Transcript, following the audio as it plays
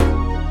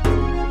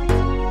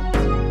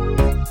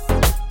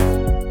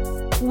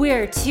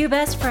We're two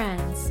best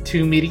friends.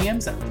 Two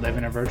mediums that live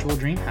in a virtual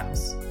dream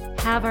house.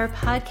 Have our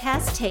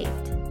podcast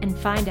taped and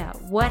find out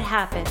what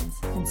happens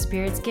when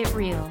spirits get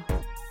real.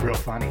 Real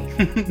funny.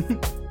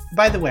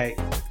 By the way,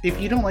 if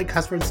you don't like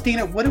cuss words,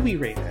 Dana, what do we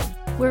rate it?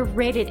 We're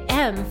rated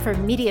M for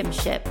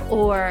mediumship,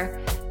 or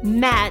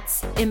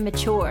Matt's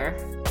immature.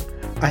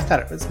 I thought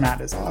it was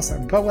Matt is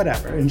awesome, but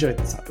whatever. Enjoy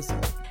this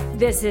episode.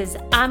 This is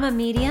I'm a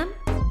Medium.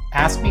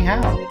 Ask me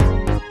how.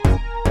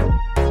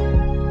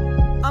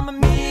 I'm a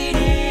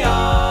medium,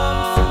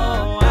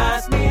 so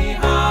ask me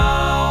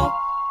how.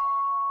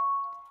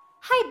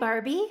 Hi,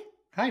 Barbie.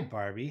 Hi,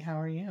 Barbie. How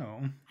are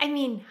you?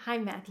 Hi,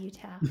 Matthew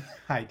Tao.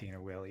 Hi,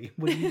 Dana Willie.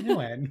 What are you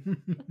doing?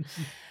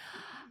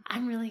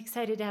 I'm really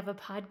excited to have a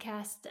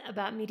podcast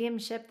about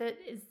mediumship that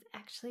is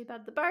actually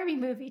about the Barbie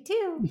movie,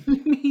 too.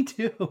 Me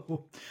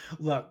too.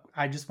 Look,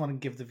 I just want to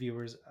give the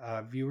viewers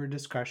viewer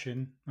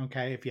discretion,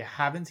 okay? If you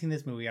haven't seen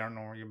this movie, I don't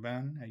know where you've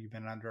been. Have you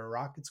been under a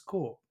rock? It's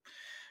cool.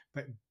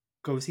 But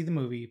go see the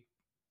movie.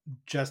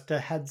 Just a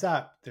heads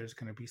up, there's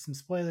going to be some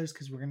spoilers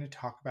because we're going to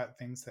talk about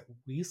things that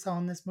we saw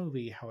in this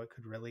movie, how it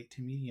could relate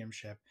to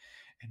mediumship,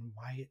 and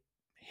why it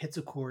hits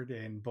a chord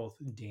in both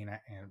Dana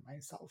and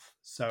myself.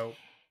 So,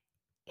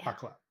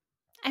 buckle up.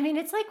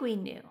 It's like we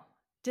knew.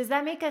 Does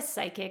that make us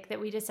psychic that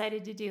we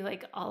decided to do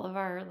like all of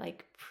our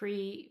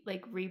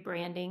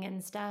rebranding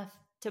and stuff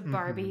to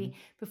Barbie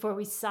before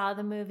we saw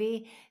the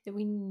movie, that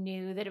we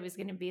knew that it was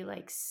going to be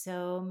like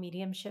so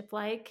mediumship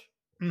like?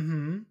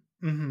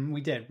 We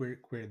did.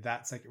 We're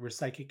that psychic. We're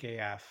psychic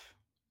AF.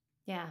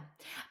 Yeah.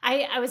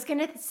 I was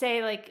going to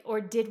say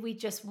or did we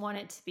just want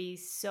it to be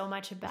so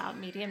much about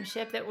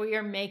mediumship that we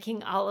are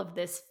making all of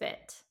this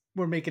fit?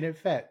 We're making it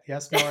fit.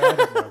 Yes, no, I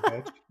don't know,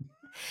 bitch.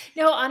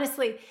 No,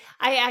 honestly,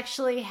 I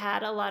actually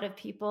had a lot of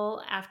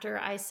people after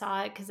I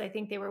saw it, because I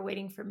think they were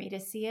waiting for me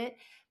to see it,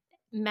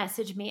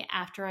 message me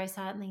after I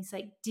saw it. And he's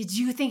like, did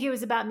you think it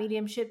was about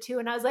mediumship too?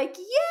 And I was like,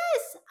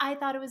 yes, I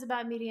thought it was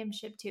about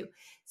mediumship too.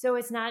 So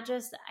it's not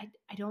just,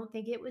 I don't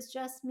think it was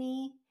just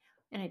me.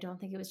 And I don't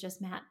think it was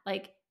just Matt.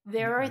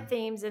 There are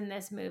themes in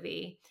this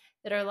movie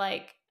that are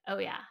like, oh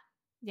yeah,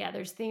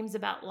 there's themes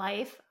about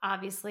life,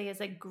 obviously,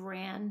 as a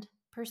grand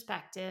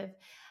perspective.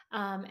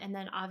 And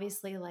then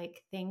obviously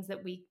things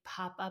that we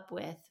pop up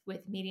with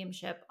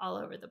mediumship all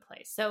over the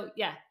place. So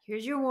yeah,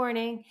 here's your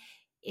warning.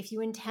 If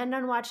you intend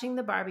on watching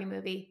the Barbie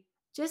movie,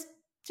 just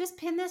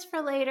pin this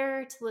for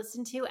later to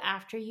listen to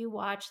after you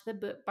watch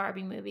the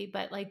Barbie movie.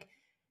 But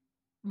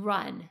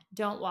run,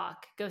 don't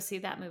walk, go see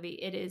that movie.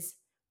 It is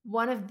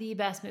one of the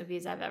best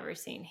movies I've ever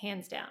seen,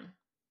 hands down.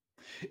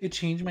 It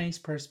changed my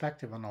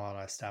perspective on a lot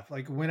of stuff.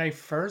 When I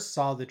first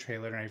saw the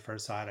trailer and I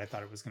first saw it, I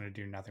thought it was going to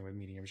do nothing with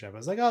mediumship. I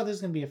was like, oh, this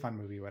is going to be a fun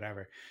movie,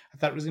 whatever. I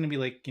thought it was going to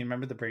be you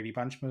remember the Brady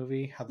Bunch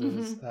movie, how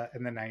those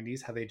in the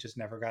 90s, how they just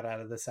never got out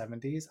of the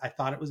 70s? I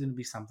thought it was going to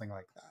be something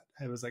like that.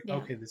 I was like,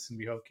 okay, this is going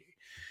to be hokey.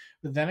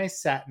 But then I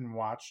sat and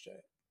watched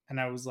it. And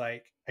I was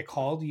like, I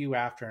called you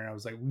after and I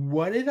was like,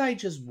 what did I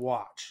just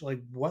watch?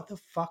 What the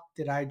fuck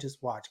did I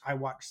just watch? I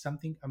watched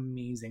something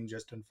amazing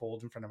just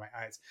unfold in front of my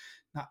eyes.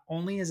 Not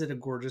only is it a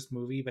gorgeous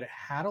movie, but it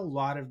had a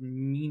lot of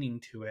meaning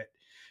to it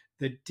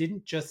that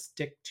didn't just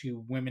stick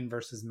to women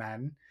versus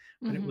men,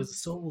 but it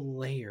was so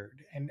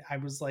layered. And I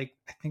was like,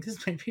 I think this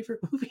is my favorite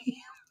movie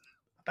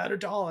about a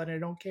doll and I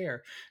don't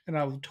care. And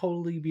I'll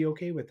totally be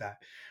okay with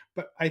that.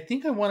 But I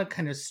think I want to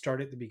kind of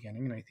start at the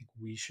beginning, and I think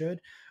we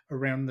should,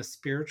 around the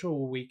spiritual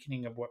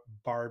awakening of what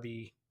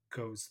Barbie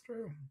goes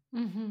through.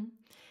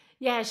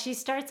 Yeah, she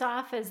starts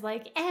off as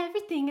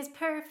everything is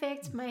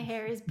perfect. My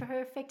hair is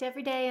perfect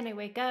every day, and I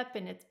wake up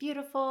and it's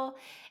beautiful.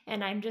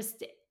 And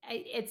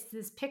it's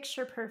this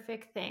picture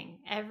perfect thing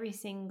every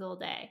single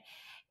day.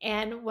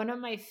 And one of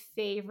my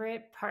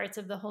favorite parts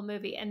of the whole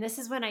movie, and this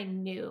is when I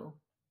knew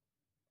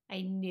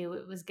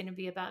it was going to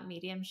be about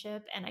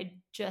mediumship, and I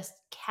just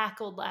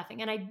cackled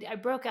laughing, and I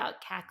broke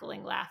out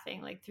cackling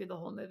laughing through the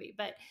whole movie.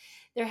 But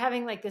they're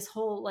having this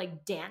whole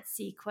dance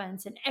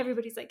sequence, and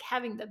everybody's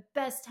having the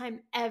best time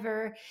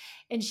ever,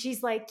 and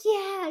she's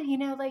yeah,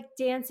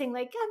 dancing,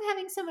 I'm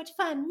having so much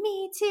fun,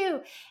 me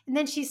too. And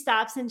then she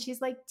stops and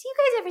she's like, do you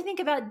guys ever think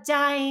about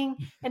dying?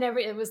 And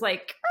it was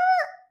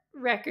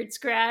record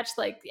scratch,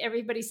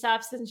 everybody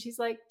stops and she's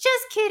like,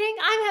 just kidding,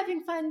 I'm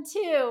having fun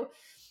too.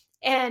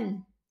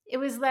 And it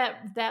was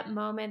that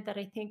moment that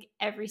I think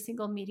every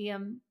single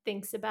medium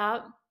thinks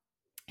about,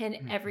 and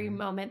every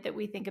moment that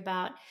we think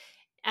about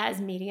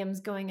as mediums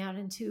going out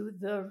into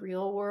the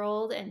real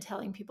world and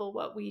telling people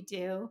what we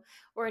do,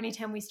 or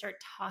anytime we start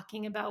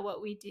talking about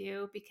what we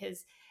do,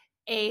 because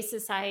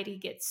society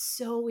gets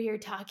so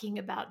weird talking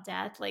about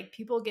death.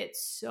 People get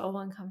so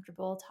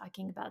uncomfortable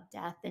talking about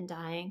death and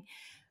dying.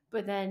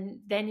 But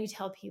then you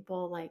tell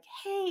people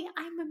hey,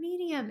 I'm a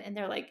medium, and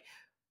they're like,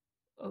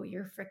 oh,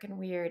 you're freaking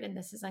weird and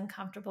this is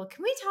uncomfortable.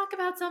 Can we talk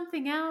about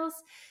something else?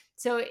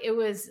 So it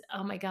was,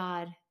 oh my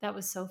God, that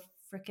was so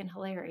freaking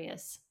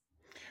hilarious.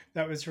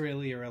 That was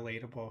really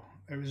relatable.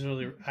 It was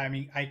really,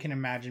 I can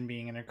imagine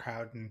being in a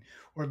crowd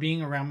or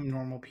being around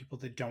normal people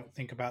that don't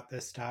think about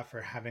this stuff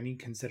or have any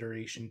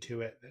consideration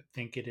to it, that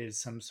think it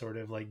is some sort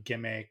of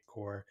gimmick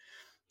or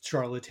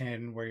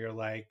charlatan where you're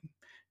like,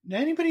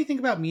 anybody think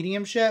about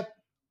mediumship?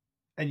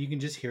 And you can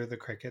just hear the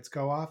crickets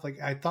go off. Like,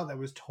 I thought that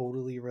was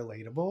totally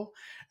relatable.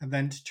 And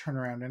then to turn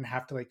around and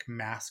have to like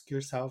mask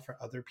yourself for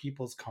other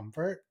people's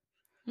comfort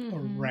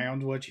Mm-hmm.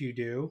 around what you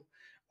do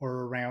or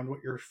around what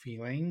you're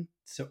feeling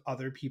so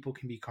other people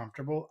can be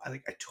comfortable. I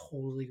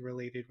totally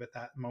related with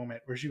that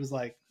moment where she was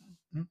like,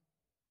 "Mm,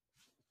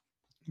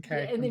 Yeah,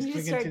 okay, and I'm then just you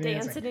gonna just start continue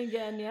dancing." dancing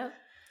again. Yep.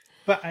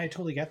 But I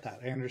totally get that.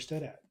 I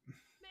understood it.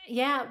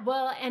 Yeah,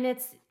 well, and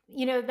it's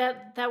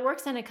that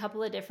works on a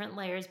couple of different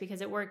layers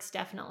because it works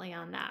definitely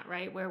on that,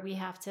 right? Where we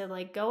have to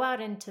like go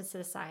out into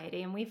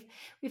society, and we've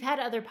had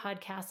other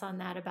podcasts on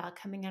that about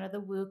coming out of the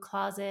woo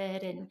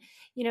closet and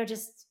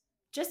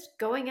just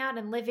going out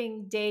and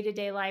living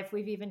day-to-day life.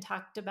 We've even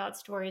talked about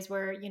stories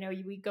where,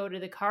 we go to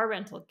the car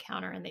rental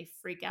counter and they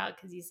freak out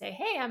because you say,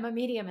 "Hey, I'm a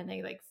medium," and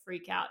they like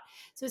freak out.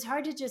 So it's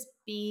hard to just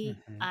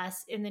be Hmm.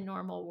 us in the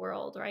normal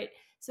world, right?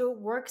 So it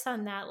works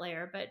on that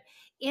layer, but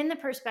in the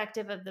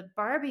perspective of the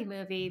Barbie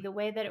movie, the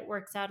way that it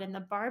works out in the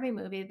Barbie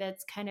movie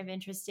that's kind of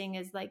interesting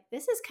is like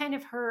this is kind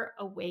of her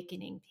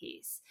awakening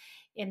piece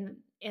in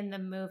the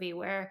movie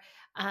where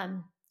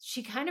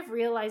she kind of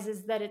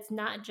realizes that it's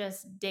not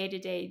just day to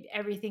day,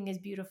 everything is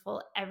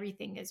beautiful,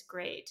 everything is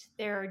great.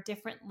 There are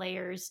different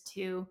layers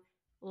to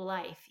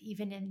life,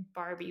 even in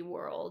Barbie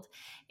world.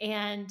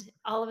 And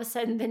all of a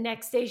sudden, the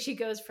next day, she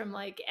goes from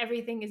like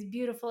everything is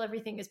beautiful,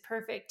 everything is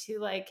perfect to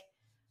like,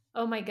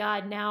 oh my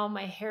God, now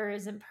my hair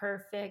isn't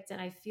perfect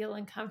and I feel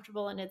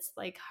uncomfortable and it's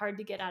like hard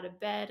to get out of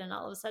bed. And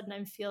all of a sudden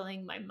I'm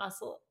feeling my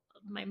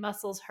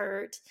muscles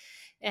hurt.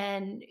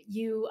 And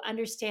you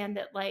understand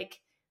that like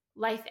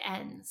life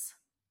ends.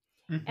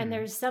 And Hmm.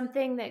 there's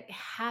something that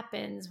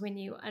happens when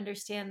you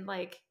understand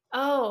like,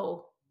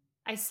 oh,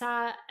 I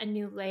saw a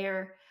new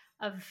layer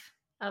of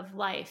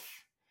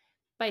life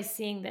by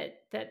seeing that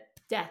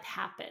death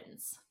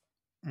happens.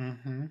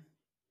 Hmm.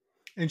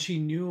 And she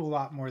knew a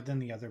lot more than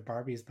the other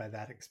Barbies by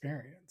that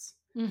experience.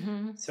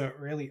 Mm-hmm. So it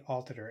really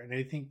altered her. And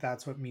I think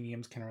that's what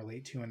mediums can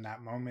relate to in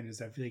that moment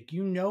is I feel like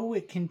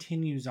it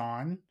continues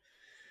on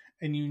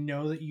and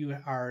that you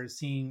are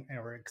seeing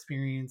or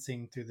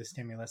experiencing through the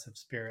stimulus of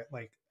spirit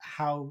like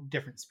how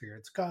different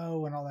spirits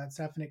go and all that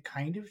stuff, and it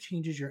kind of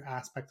changes your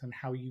aspect on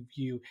how you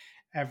view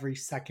every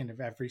second of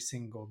every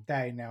single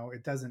day. Now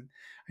it doesn't,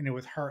 I know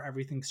with her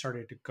everything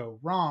started to go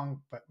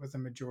wrong, but with the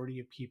majority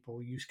of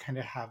people you kind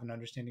of have an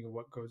understanding of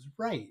what goes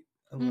right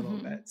a little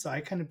Mm-hmm. bit. So I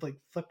kind of like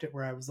flipped it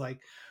where I was like,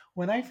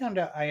 when I found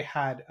out I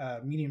had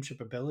mediumship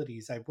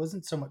abilities, I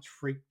wasn't so much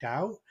freaked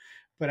out,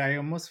 but I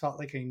almost felt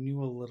like I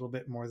knew a little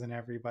bit more than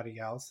everybody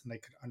else and I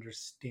could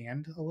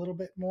understand a little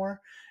bit more.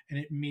 And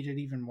it made it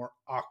even more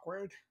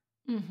awkward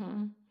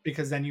Mm-hmm.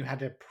 because then you had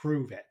to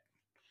prove it.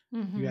 You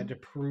Mm-hmm. had to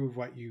prove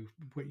what you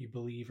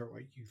believe or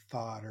what you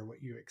thought or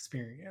what you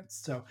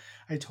experienced. So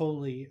I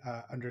totally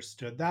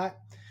understood that.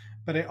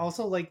 But I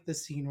also like the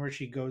scene where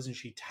she goes and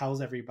she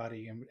tells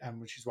everybody, and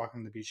when she's walking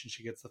on the beach and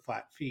she gets the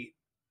flat feet,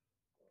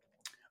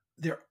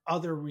 their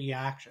other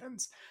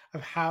reactions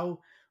of how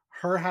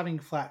her having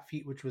flat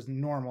feet, which was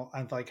normal,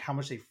 and like how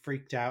much they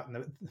freaked out and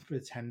the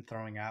pretend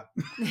throwing up.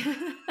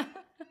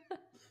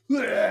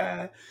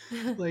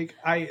 Like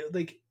I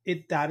like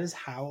it. That is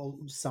how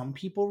some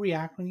people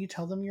react when you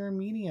tell them you're a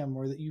medium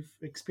or that you've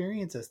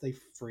experienced this. They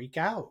freak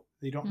out.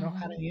 They don't know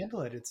how Mm-hmm. to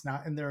handle it. It's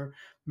not in their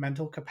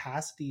mental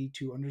capacity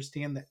to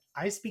understand that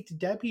I speak to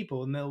dead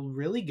people and they'll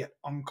really get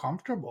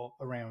uncomfortable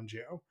around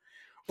you,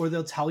 or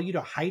they'll tell you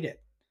to hide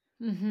it.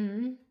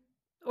 Mm-hmm.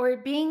 Or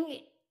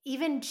being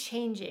even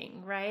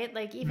changing, right?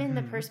 Like even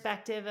the Hmm.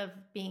 perspective of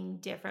being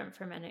different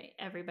from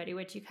everybody,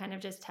 which you kind of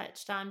just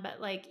touched on,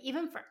 but like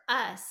even for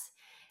us,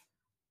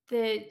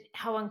 the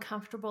how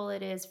uncomfortable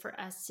it is for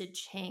us to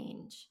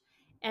change.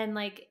 And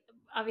like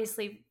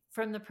obviously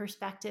from the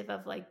perspective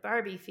of like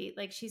Barbie feet,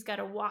 like she's got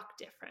to walk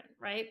different,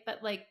 right?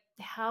 But like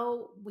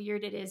how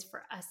weird it is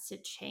for us to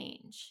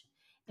change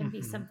and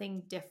be Hmm.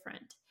 something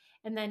different.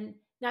 And then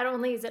not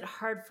only is it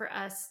hard for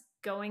us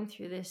going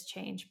through this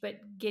change, but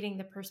getting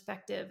the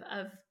perspective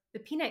of the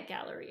peanut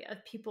gallery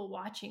of people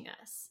watching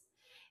us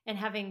and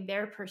having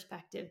their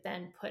perspective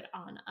then put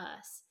on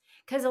us.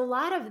 Because a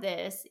lot of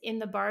this in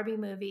the Barbie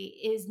movie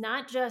is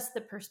not just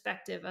the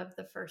perspective of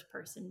the first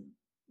person,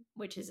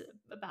 which is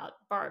about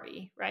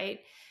Barbie, right?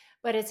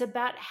 But it's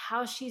about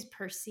how she's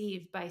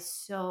perceived by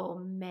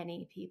so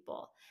many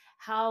people,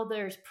 how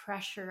there's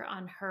pressure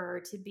on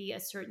her to be a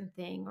certain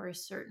thing or a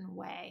certain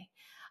way.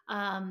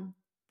 Um,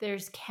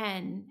 there's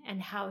Ken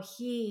and how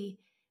he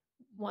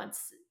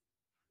wants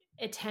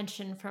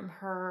attention from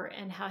her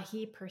and how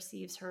he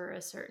perceives her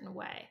a certain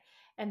way.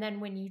 And then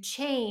when you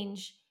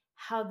change,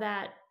 how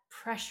that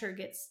pressure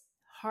gets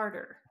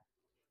harder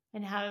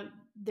and how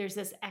there's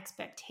this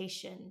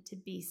expectation to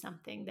be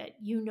something that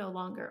you no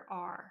longer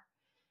are.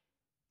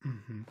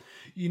 Hmm.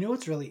 You know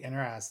what's really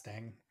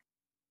interesting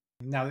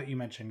now that you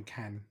mentioned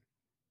Ken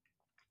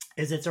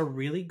is it's a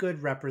really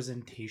good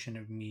representation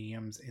of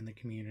mediums in the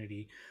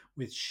community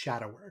with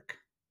shadow work,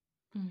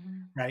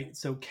 Mm-hmm. right?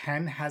 So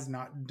Ken has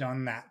not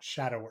done that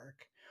shadow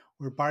work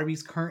where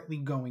Barbie's currently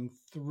going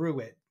through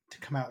it to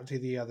come out to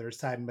the other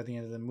side. And by the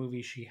end of the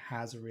movie, she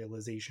has a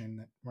realization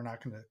that we're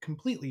not going to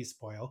completely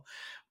spoil,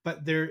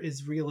 but there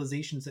is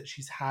realizations that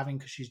she's having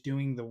because she's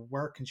doing the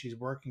work and she's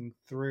working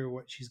through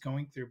what she's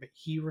going through, but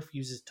he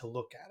refuses to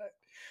look at it.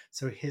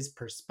 So his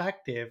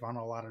perspective on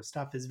a lot of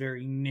stuff is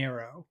very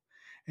narrow,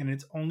 and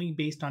it's only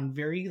based on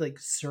very like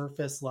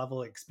surface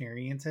level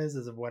experiences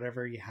as of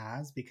whatever he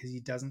has, because he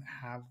doesn't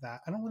have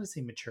that, I don't want to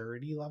say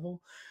maturity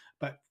level,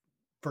 but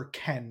for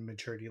Ken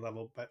maturity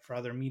level, but for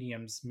other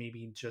mediums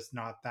maybe just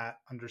not that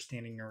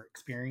understanding or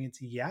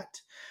experience yet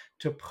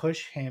to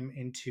push him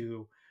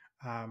into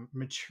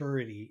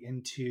maturity,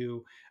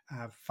 into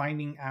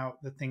finding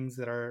out the things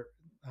that are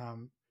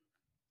um,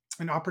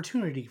 an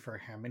opportunity for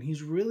him, and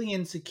he's really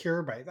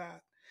insecure by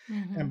that. And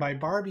Mm-hmm. by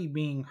Barbie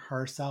being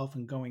herself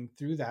and going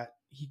through that,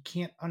 he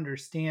can't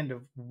understand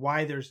of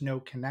why there's no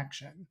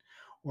connection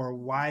or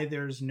why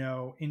there's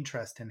no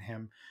interest in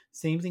him.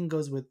 Same thing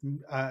goes with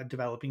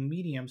developing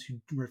mediums who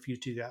refuse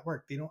to do that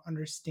work. They don't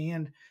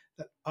understand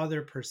that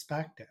other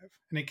perspective,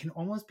 and it can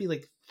almost be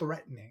like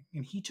threatening.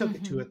 And he took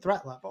it to Mm-hmm. a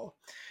threat level,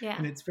 Yeah.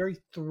 and it's very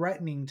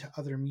threatening to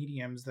other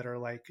mediums that are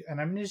like,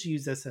 and I'm going to just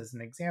use this as an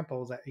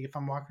example, that if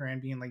I'm walking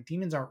around being like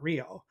demons aren't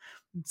real,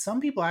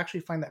 some people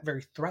actually find that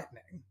very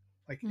threatening.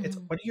 Like, it's,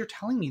 Mm-hmm. what are you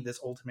telling me, this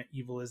ultimate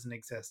evil doesn't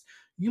exist?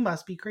 You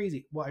must be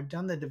crazy. Well, I've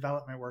done the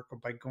development work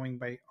by going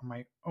by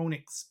my own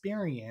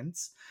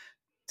experience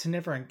to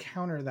never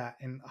encounter that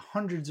in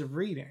hundreds of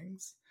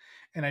readings.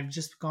 And I've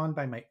just gone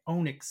by my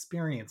own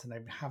experience and I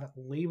haven't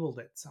labeled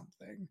it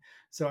something.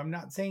 So I'm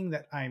not saying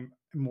that I'm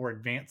more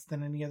advanced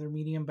than any other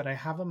medium, but I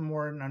have a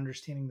more an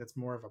understanding that's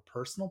more of a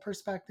personal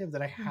perspective,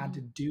 that I had Mm-hmm.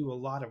 to do a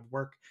lot of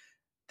work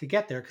to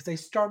get there because I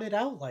started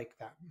out like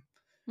that,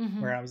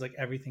 Mm-hmm. where I was like,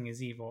 everything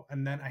is evil.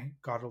 And then I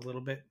got a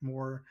little bit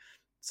more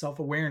self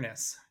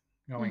awareness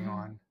going Mm-hmm.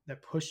 on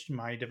that pushed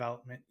my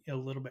development a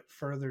little bit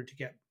further to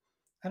get,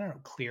 I don't know,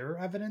 clearer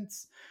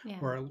evidence Yeah.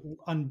 or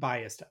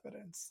unbiased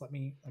evidence. Let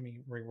me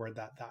reword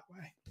that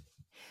way.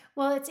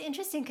 Well, it's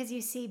interesting because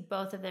you see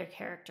both of their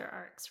character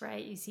arcs,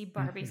 right? You see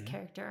Barbie's Mm-hmm.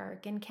 character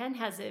arc, and Ken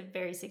has a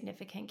very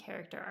significant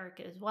character arc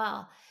as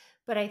well.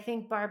 But I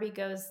think Barbie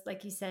goes,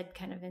 like you said,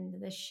 kind of into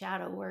the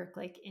shadow work,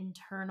 like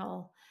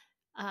internal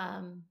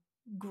um,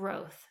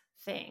 growth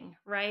thing,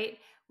 right?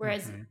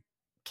 Whereas Mm-hmm.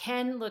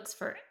 Ken looks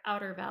for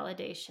outer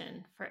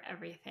validation for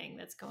everything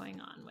that's going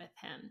on with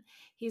him.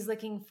 He's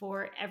looking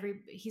for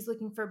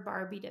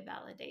Barbie to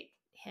validate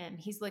him.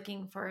 He's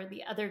looking for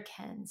the other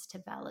Kens to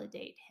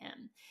validate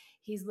him.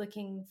 He's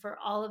looking for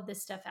all of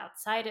this stuff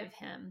outside of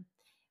him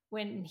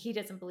when he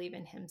doesn't believe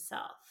in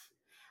himself.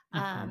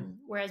 Mm-hmm.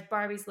 Whereas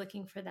Barbie's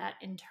looking for that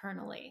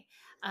internally.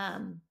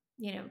 Um,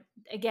 you know,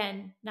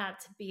 again,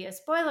 not to be a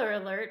spoiler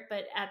alert,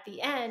 but at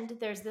the end,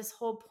 there's this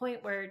whole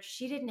point where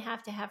she didn't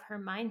have to have her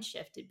mind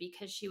shifted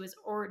because she was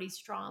already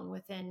strong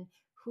within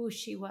who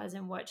she was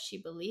and what she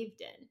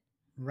believed in.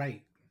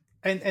 Right.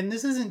 And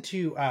this isn't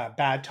to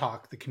bad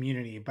talk the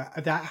community,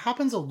 but that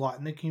happens a lot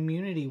in the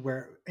community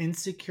where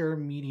insecure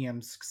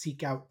mediums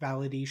seek out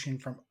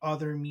validation from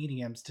other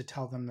mediums to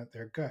tell them that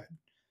they're good.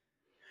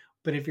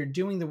 But if you're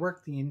doing the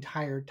work the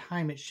entire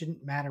time, it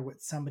shouldn't matter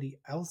what somebody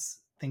else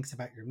thinks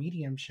about your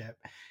mediumship.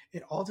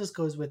 It all just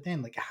goes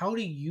within. Like, how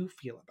do you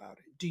feel about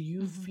it? Do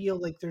you Mm-hmm. feel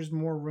like there's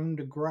more room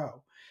to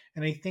grow?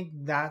 And I think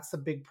that's a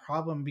big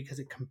problem because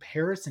a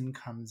comparison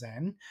comes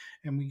in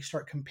and we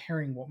start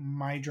comparing what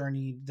my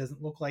journey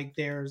doesn't look like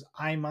theirs.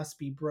 I must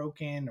be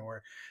broken,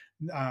 or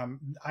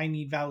I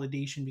need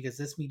validation because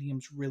this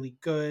medium's really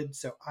good.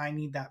 So I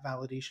need that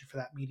validation for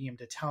that medium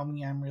to tell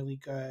me I'm really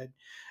good.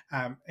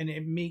 And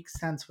it makes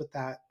sense with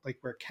that, like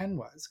where Ken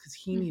was, because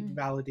he needed Mm-hmm.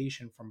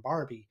 validation from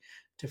Barbie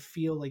to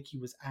feel like he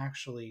was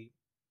actually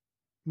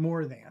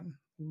more than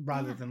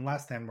rather Yeah. than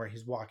less than, where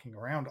he's walking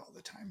around all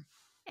the time.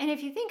 And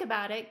if you think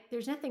about it,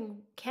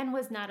 Ken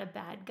was not a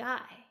bad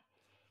guy.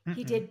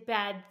 He Mm-mm. did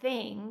bad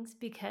things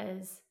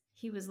because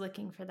he was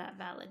looking for that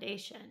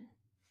validation.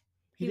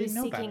 He He was didn't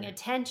know seeking better.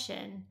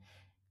 attention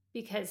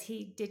because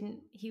he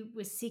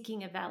was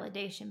seeking a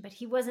validation, but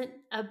he wasn't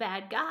a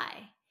bad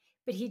guy.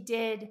 But he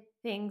did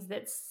things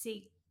that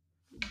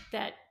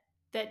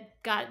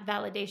that got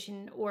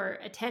validation or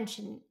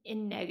attention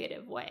in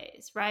negative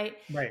ways, right?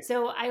 Right.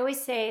 So I always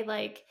say,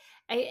 like,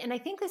 I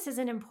think this is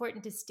an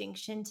important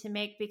distinction to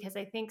make, because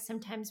I think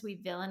sometimes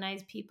we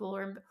villainize people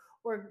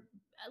or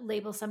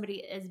label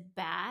somebody as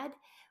bad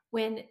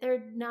when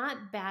they're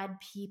not bad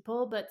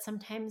people, but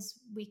sometimes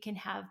we can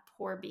have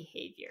poor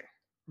behavior.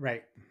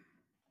 Right.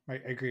 I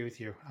agree with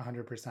you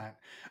 100%.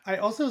 I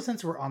also,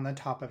 since we're on the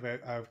topic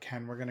of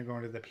Ken, we're going to go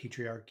into the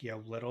patriarchy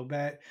a little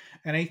bit.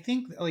 And I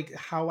think like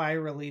how I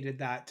related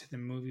that to the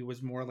movie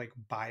was more like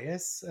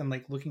bias and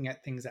like looking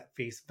at things at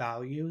face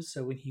value.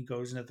 So when he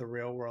goes into the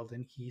real world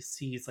and he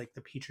sees like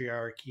the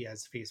patriarchy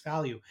as face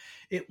value,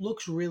 it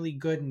looks really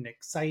good and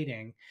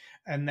exciting.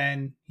 And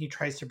then he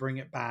tries to bring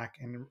it back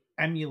and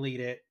emulate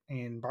it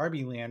in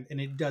Barbie land,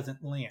 and it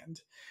doesn't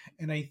land.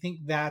 And I think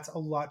that's a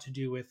lot to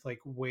do with like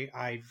way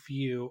I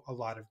view a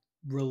lot of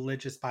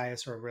religious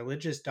bias or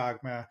religious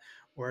dogma,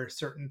 or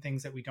certain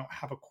things that we don't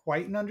have a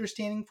quite an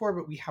understanding for,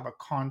 but we have a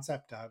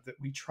concept of, that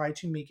we try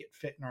to make it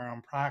fit in our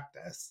own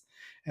practice,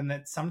 and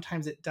that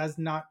sometimes it does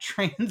not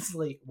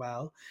translate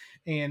well,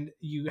 and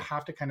you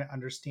have to kind of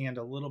understand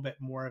a little bit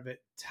more of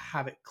it to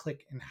have it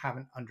click and have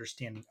an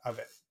understanding of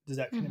it. Does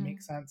that kind of make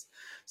Hmm. sense?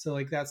 So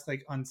like that's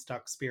like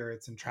unstuck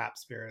spirits and trap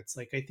spirits.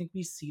 Like I think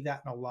we see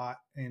that in a lot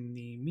in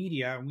the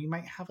media, and we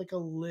might have like a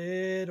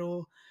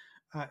little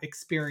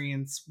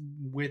experience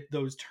with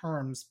those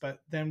terms, but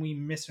then we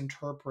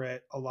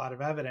misinterpret a lot of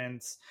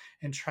evidence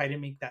and try to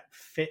make that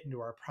fit into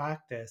our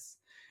practice,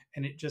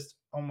 and it just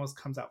almost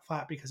comes out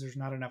flat because there's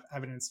not enough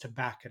evidence to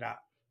back it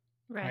up.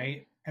 Right.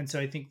 Right. And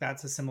so I think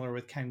that's a similar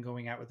with Ken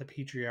going out with the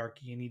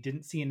patriarchy, and he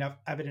didn't see enough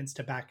evidence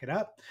to back it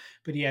up,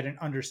 but he had an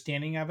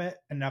understanding of it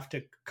enough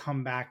to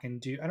come back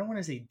and do, I don't want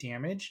to say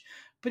damage,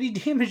 but he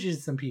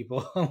damages some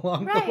people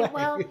along the Right.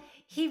 Well, way.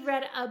 he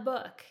read a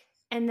book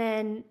and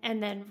then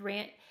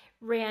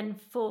ran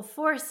full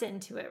force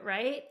into it,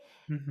 right?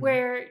 Hmm.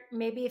 Where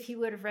maybe if he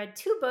would have read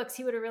two books,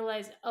 he would have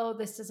realized, oh,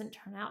 this doesn't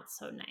turn out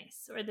so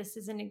nice, or this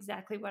isn't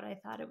exactly what I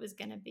thought it was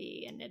going to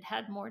be, and it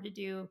had more to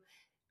do,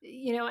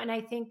 and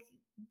I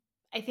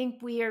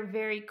think we are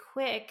very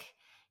quick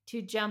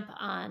to jump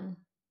on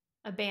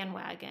a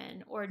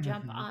bandwagon or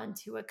jump Hmm.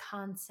 onto a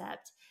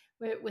concept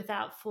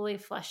without fully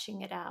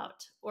fleshing it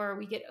out, or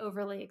we get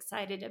overly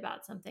excited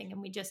about something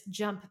and we just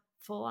jump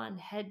full on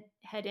head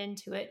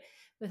into it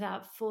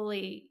without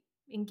fully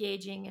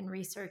engaging and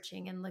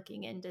researching and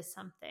looking into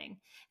something.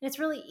 And it's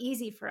really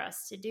easy for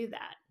us to do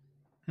that.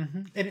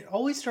 Hmm. And it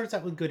always starts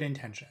out with good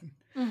intention.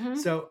 Mm-hmm.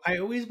 So I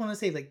always want to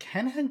say, like,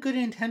 Ken had good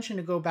intention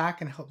to go back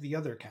and help the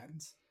other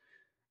Kens.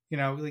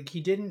 Like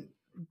he didn't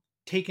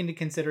take into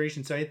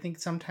consideration. So I think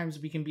sometimes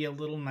we can be a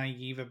little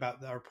naive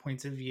about our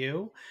points of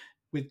view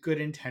with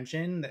good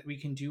intention, that we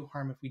can do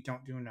harm if we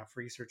don't do enough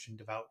research and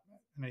development.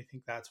 And I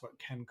think that's what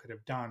Ken could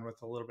have done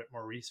with a little bit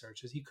more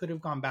research, is he could have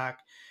gone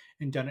back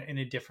and done it in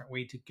a different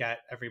way to get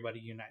everybody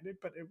united,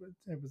 but it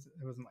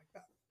wasn't like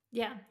that.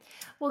 Yeah.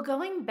 Well,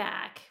 going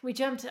back, we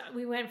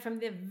went from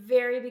the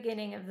very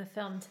beginning of the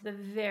film to the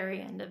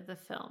very end of the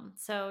film.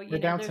 So, We're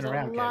there's bouncing a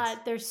around, kids.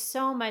 lot, there's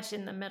so much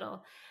in the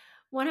middle.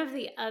 One of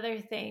the other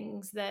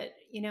things that,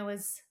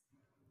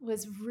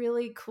 was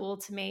really cool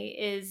to me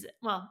is,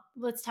 well,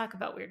 let's talk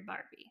about Weird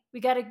Barbie. We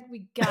got to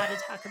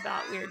talk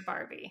about Weird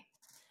Barbie.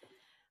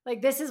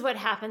 Like, this is what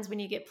happens when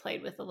you get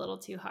played with a little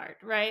too hard,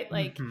 right?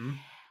 Like, Hmm.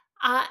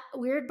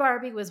 Weird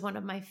Barbie was one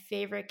of my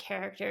favorite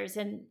characters.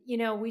 And,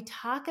 we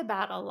talk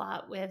about a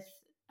lot with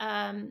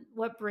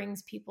what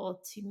brings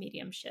people to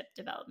mediumship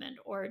development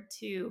or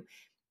to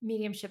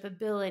mediumship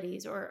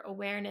abilities or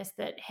awareness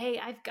that, hey,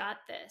 I've got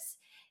this.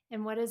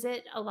 And what is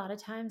it? A lot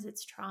of times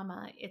it's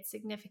trauma, it's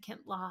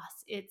significant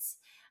loss, it's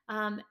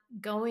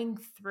going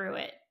through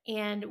it.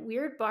 And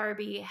Weird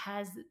Barbie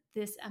has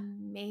this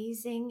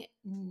amazing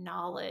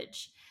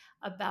knowledge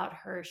about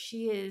her.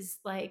 She is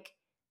like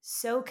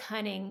so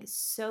cunning,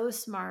 so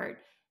smart,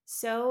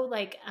 so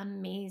like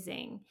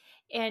amazing.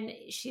 And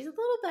she's a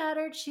little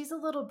battered, she's a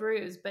little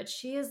bruised, but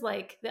she is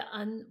like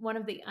one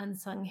of the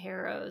unsung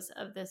heroes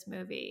of this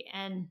movie.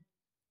 And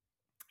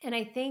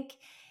I think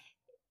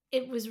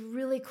it was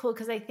really cool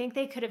because I think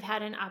they could have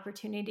had an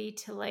opportunity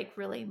to like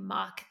really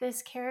mock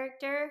this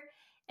character,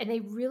 and they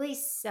really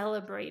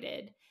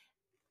celebrated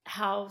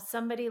how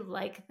somebody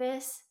like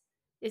this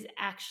is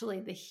actually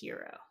the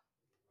hero.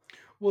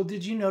 Well,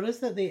 did you notice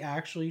that they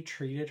actually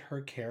treated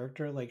her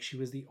character like she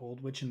was the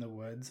old witch in the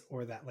woods,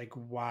 or that like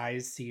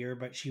wise seer,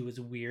 but she was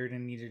weird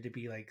and needed to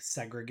be like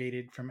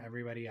segregated from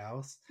everybody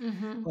else?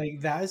 Mm-hmm. Like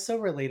that is so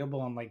relatable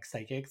on like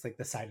psychics, like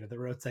the side of the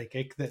road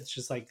psychic that's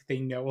just like they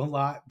know a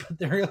lot, but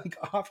they're like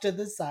off to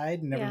the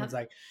side, and Yeah. everyone's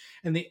like,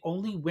 and they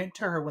only went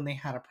to her when they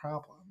had a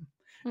problem.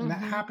 And that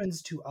Mm-hmm.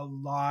 happens to a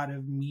lot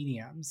of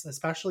mediums,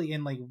 especially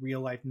in like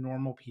real life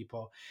normal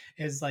people,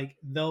 is like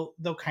they'll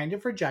kind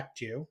of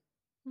reject you,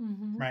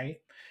 Mm-hmm.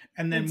 right?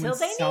 And then when Until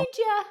they some need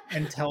you.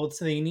 until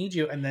they need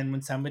you, and then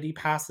when somebody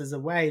passes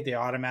away, they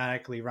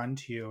automatically run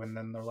to you, and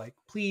then they're like,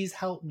 please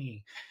help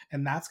me.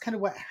 And that's kind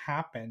of what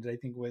happened, I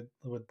think, with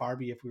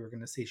Barbie, if we were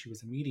going to say she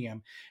was a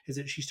medium, is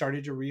that she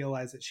started to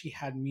realize that she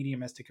had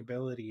mediumistic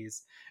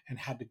abilities and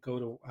had to go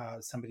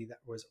to somebody that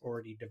was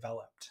already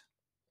developed.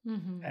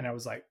 Mm-hmm. And I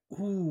was like,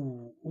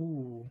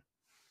 ooh,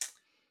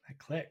 that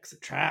clicks,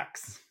 it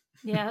tracks.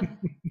 Yep.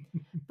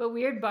 But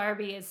Weird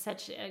Barbie is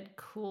such a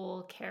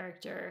cool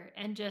character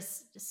and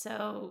just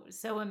so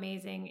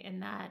amazing in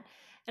that.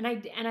 And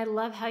I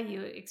love how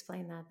you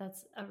explain that.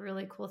 That's a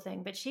really cool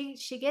thing. But she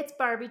gets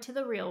Barbie to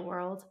the real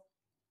world.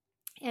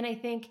 And I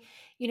think,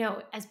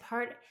 as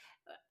part,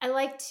 I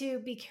like to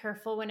be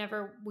careful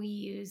whenever we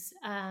use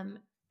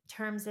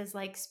terms as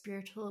like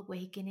spiritual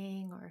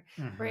awakening or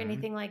Hmm.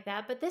 anything like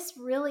that. But this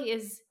really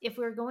is, if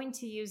we're going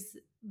to use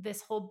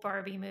this whole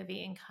Barbie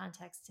movie in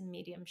context to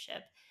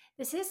mediumship,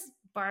 this is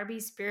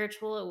Barbie's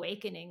spiritual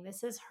awakening.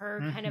 This is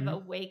her kind of Hmm.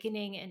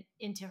 awakening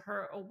into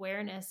her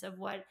awareness of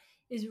what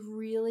is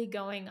really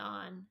going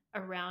on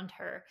around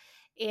her.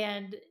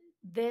 And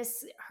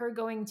this, her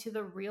going to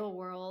the real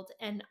world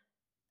and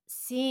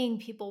seeing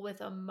people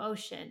with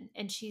emotion,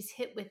 and she's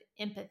hit with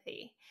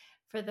empathy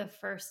for the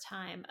first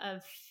time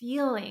of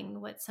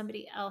feeling what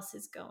somebody else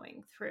is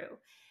going through.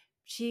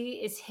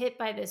 She is hit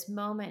by this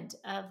moment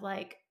of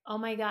like, oh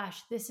my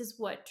gosh, this is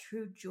what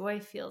true joy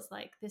feels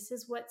like. This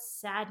is what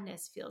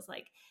sadness feels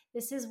like.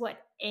 This is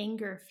what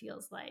anger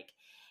feels like.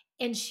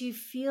 And she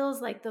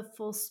feels like the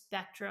full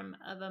spectrum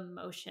of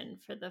emotion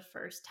for the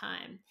first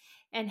time,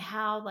 and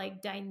how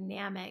like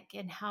dynamic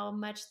and how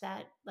much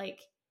that like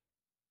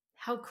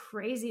how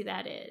crazy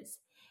that is.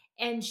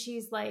 And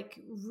she's like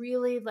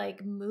really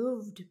like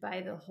moved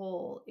by the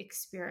whole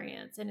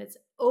experience, and it's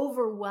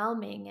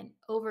overwhelming and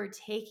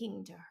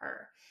overtaking to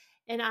her.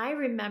 And I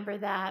remember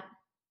that,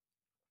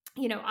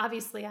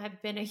 obviously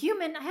I've been a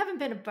human, I haven't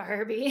been a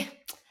Barbie.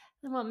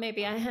 Well,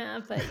 maybe I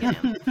have,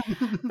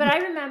 but I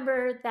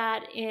remember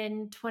that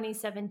in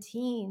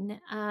 2017,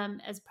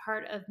 as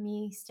part of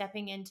me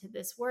stepping into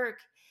this work,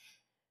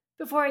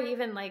 before I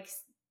even like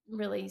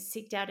really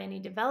seeked out any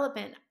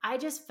development, I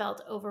just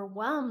felt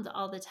overwhelmed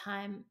all the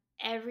time.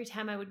 Every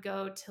time I would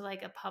go to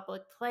like a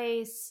public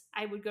place,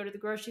 I would go to the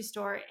grocery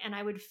store, and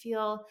I would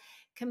feel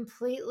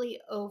completely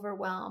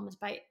overwhelmed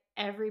by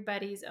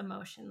everybody's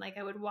emotion. Like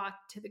I would walk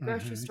to the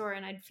grocery Mhm. store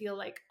and I'd feel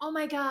like, oh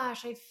my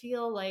gosh, I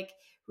feel like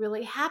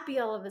really happy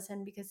all of a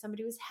sudden because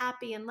somebody was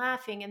happy and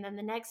laughing. And then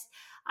the next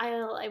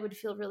aisle, I would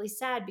feel really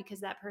sad because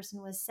that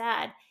person was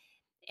sad.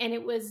 And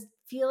it was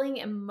feeling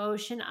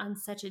emotion on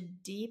such a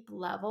deep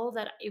level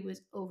that it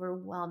was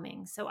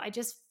overwhelming. So I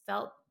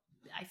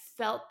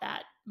felt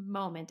that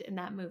moment in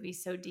that movie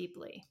so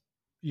deeply.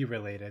 You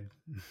related.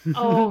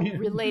 Oh,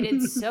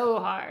 related so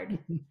hard.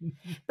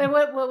 But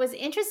what was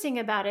interesting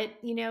about it,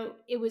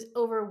 it was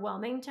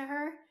overwhelming to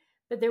her,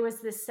 but there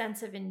was this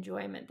sense of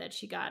enjoyment that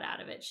she got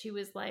out of it. She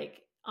was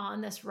like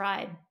on this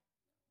ride.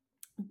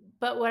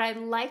 But what I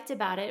liked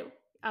about it,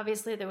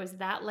 obviously there was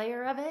that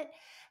layer of it,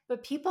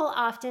 but people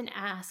often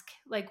ask,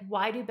 like,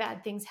 why do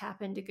bad things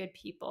happen to good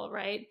people,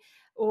 right?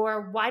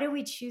 Or why do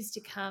we choose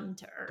to come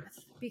to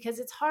Earth? Because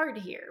it's hard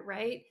here,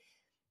 right?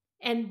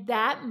 And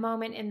that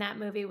moment in that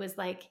movie was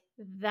like,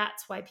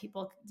 that's why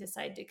people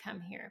decide to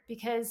come here.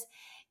 Because,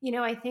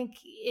 I think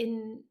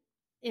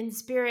in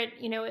spirit,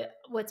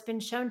 what's been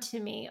shown to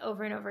me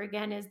over and over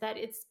again is that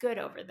it's good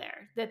over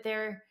there, that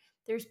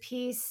there's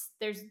peace,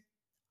 there's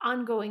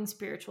ongoing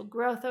spiritual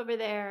growth over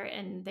there,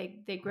 and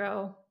they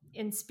grow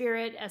in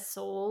spirit as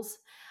souls.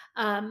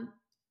 Um,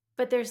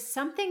 but there's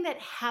something that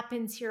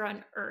happens here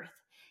on Earth,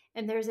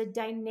 and there's a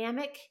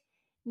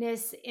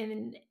dynamicness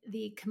in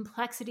the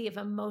complexity of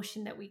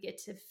emotion that we get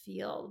to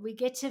feel. We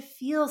get to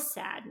feel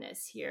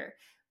sadness here.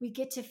 We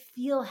get to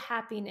feel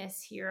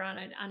happiness here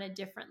on a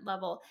different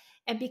level.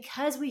 And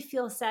because we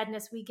feel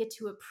sadness, we get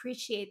to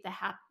appreciate the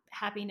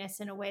happiness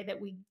in a way that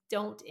we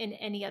don't in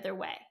any other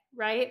way,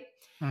 right?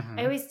 I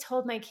Mhm. always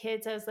told my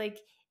kids, I was like,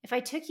 if I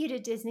took you to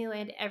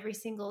Disneyland every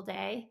single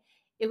day,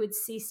 it would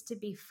cease to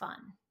be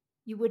fun.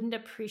 You wouldn't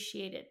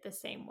appreciate it the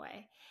same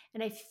way.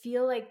 And I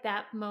feel like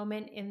that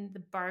moment in the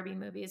Barbie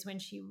movie is when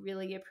she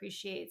really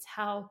appreciates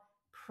how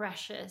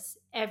precious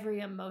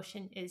every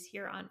emotion is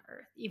here on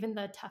Earth, even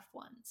the tough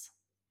ones.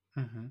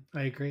 Mhm.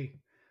 I agree.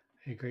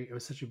 I agree. It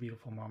was such a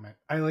beautiful moment.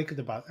 I like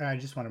the bus. I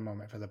just want a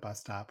moment for the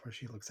bus stop where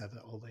she looks at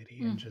the old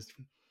lady and Mm. just,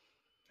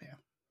 yeah,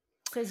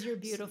 Says you're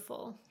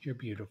beautiful. you're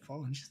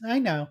beautiful. And she's, I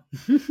know.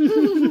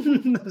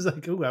 I was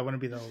like, oh, I want to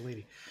be the old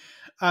lady.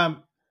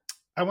 Um,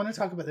 I want to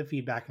talk about the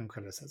feedback and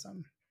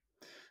criticism.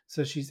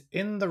 So she's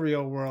in the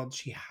real world.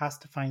 She has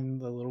to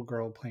find the little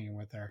girl playing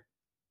with her.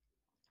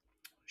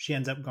 She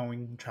ends up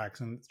going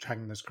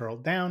tracking this girl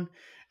down,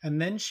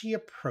 and then she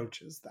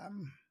approaches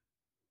them.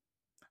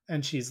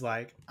 And she's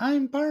like,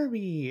 I'm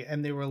Barbie.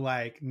 And they were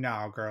like,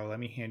 no, girl, let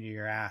me hand you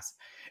your ass.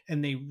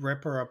 And they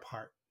rip her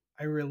apart.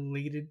 I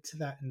related to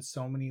that in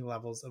so many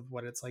levels of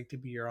what it's like to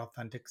be your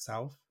authentic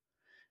self,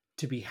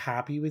 to be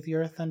happy with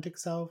your authentic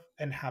self,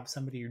 and have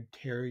somebody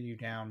tear you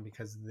down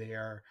because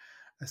they're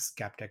a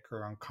skeptic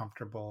or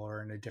uncomfortable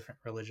or in a different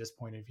religious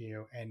point of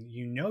view. And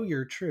you know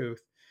your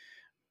truth,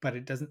 but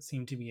it doesn't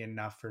seem to be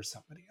enough for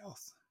somebody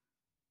else.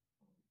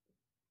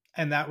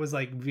 And that was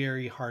like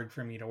very hard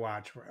for me to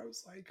watch, where I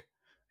was like,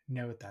 I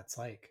know what that's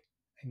like.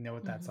 I know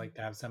what that's Mhm. like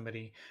to have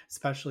somebody,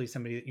 especially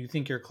somebody that you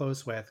think you're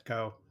close with,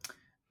 go,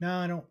 no,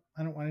 I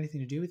don't want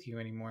anything to do with you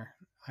anymore.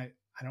 I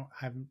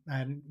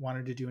hadn't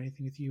wanted to do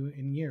anything with you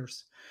in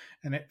years.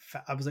 And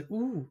I was like,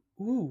 ooh,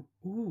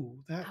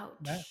 Ouch.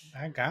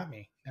 that got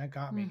me. That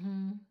got me.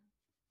 Hmm.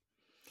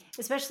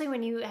 Especially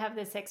when you have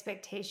this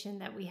expectation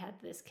that we had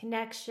this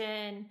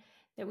connection,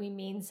 that we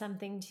mean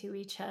something to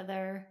each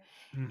other,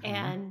 Mm-hmm.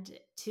 and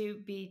to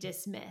be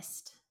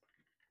dismissed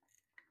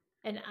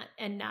and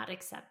not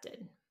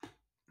accepted.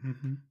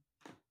 Mm-hmm.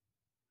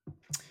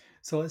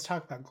 So let's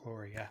talk about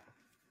Gloria.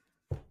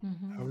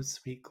 Hmm. Oh,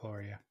 sweet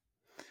Gloria.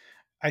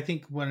 I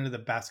think one of the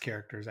best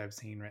characters I've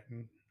seen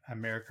written.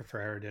 America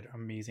Ferrera did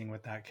amazing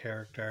with that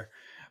character.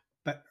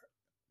 But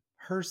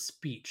her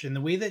speech and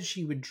the way that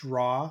she would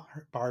draw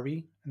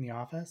Barbie in the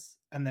office,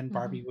 and then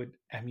Barbie Mhm. would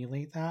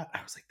emulate that.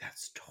 I was like,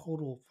 that's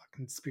total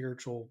fucking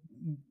spiritual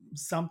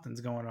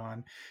something's going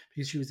on,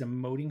 because she was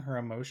emoting her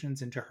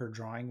emotions into her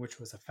drawing, which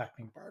was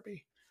affecting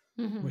Barbie,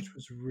 which Mhm.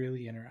 was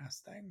really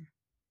interesting.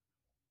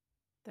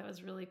 That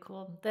was really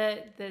cool.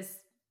 This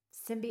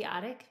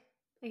symbiotic,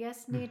 I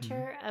guess, Hmm.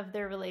 nature of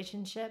their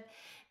relationship,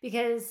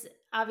 because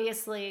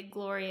obviously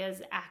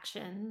Gloria's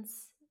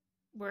actions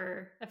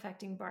were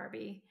affecting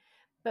Barbie,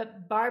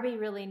 but Barbie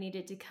really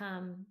needed to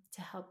come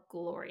to help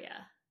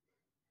Gloria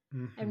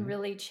and Hmm.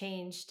 really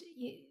changed.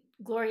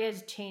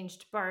 Gloria's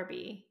changed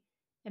Barbie,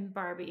 and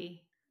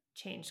Barbie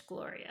changed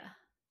Gloria.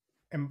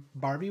 And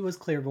Barbie was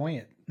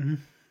clairvoyant.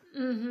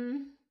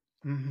 Mm-hmm.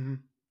 Hmm.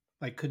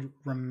 Like, could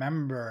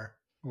remember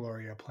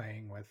Gloria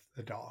playing with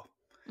the doll,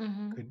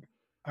 Mm-hmm. could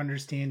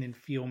understand and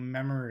feel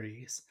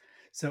memories.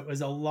 So it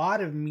was a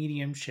lot of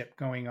mediumship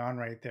going on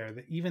right there,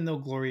 that even though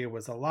Gloria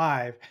was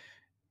alive,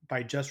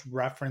 by just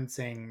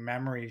referencing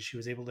memories, she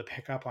was able to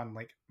pick up on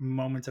like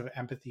moments of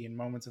empathy and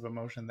moments of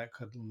emotion that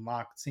could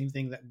unlock. Same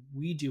thing that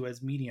we do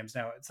as mediums.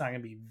 Now, it's not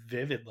going to be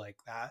vivid like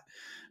that,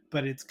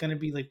 but it's going to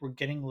be like we're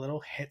getting little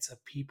hits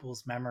of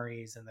people's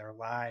memories and their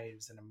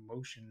lives and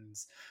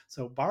emotions.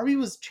 So Barbie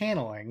was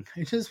channeling.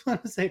 I just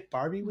want to say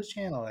Barbie was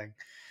channeling.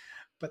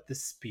 But the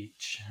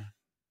speech,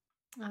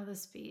 Oh, the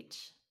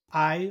speech.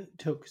 I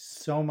took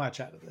so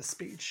much out of this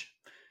speech.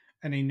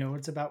 And I know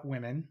it's about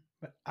women,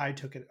 but I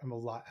took it a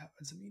lot out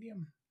as a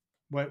medium.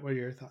 What are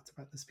your thoughts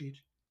about the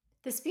speech?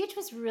 The speech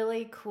was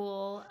really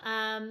cool.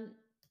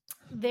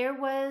 There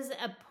was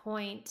a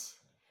point.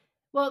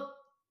 Well,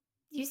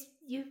 you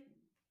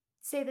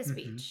say the Hmm.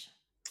 speech.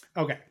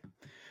 Okay.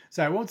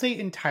 So I won't say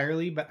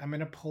entirely, but I'm going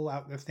to pull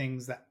out the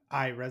things that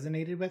I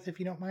resonated with, if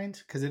you don't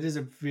mind, because it is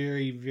a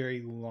very,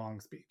 very long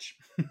speech.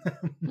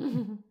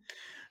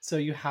 So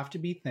you have to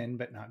be thin,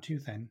 but not too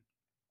thin.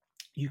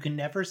 You can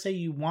never say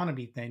you want to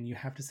be thin. You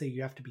have to say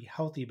you have to be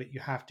healthy, but you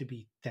have to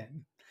be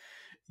thin.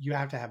 You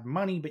have to have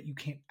money, but you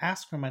can't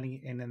ask for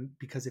money. And then,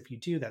 because if you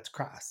do, that's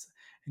crass.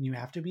 And you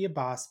have to be a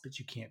boss, but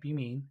you can't be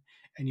mean.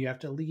 And you have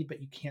to lead, but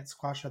you can't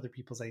squash other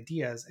people's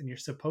ideas. And you're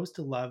supposed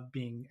to love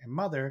being a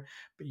mother,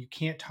 but you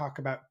can't talk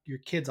about your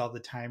kids all the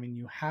time. And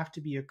you have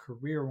to be a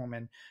career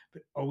woman,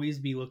 but always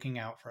be looking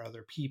out for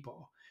other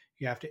people.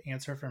 You have to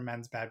answer for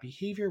men's bad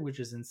behavior, which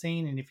is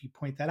insane. And if you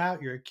point that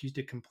out, you're accused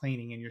of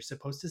complaining. And you're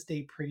supposed to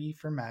stay pretty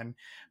for men,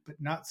 but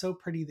not so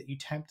pretty that you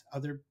tempt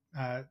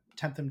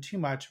them too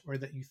much, or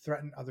that you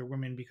threaten other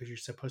women, because you're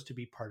supposed to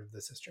be part of the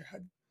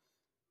sisterhood.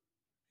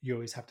 You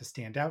always have to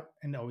stand out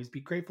and always be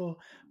grateful,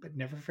 but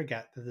never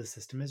forget that the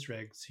system is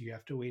rigged. So you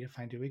have to wait to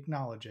find to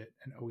acknowledge it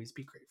and always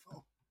be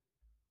grateful.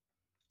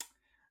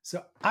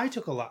 So I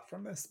took a lot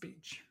from this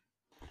speech.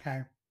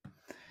 Okay.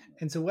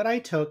 And so what I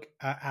took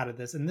out of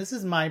this, and this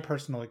is my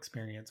personal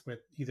experience with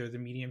either the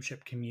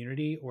mediumship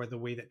community or the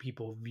way that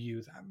people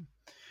view them,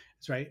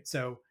 is right.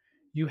 So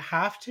you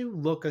have to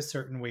look a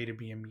certain way to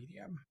be a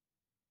medium,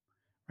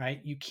 right?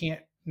 You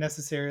can't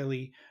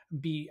necessarily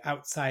be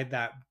outside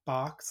that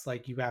box.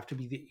 Like, you have to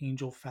be the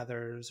angel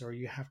feathers, or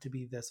you have to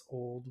be this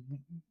old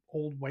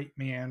white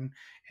man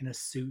in a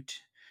suit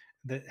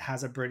that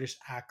has a British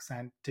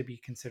accent to be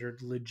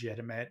considered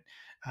legitimate.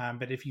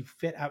 But if you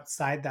fit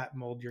outside that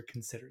mold, you're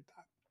considered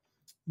that.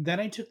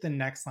 Then I took the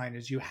next line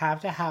is, you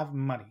have to have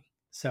money.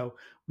 So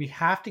we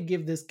have to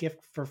give this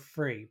gift for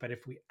free. But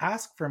if we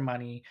ask for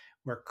money,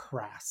 we're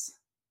crass,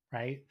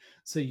 right?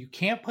 So you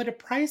can't put a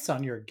price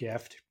on your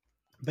gift.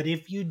 But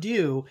if you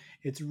do,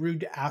 it's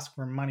rude to ask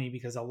for money,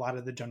 because a lot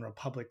of the general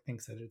public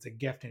thinks that it's a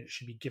gift and it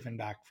should be given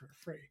back for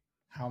free.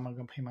 How am I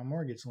going to pay my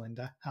mortgage,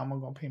 Linda? How am I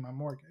going to pay my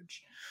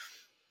mortgage?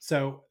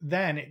 So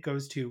then it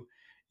goes to,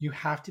 you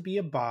have to be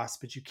a boss,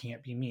 but you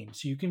can't be mean.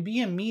 So you can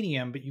be a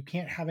medium, but you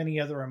can't have any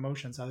other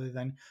emotions other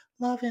than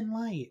love and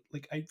light.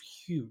 Like, a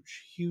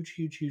huge, huge,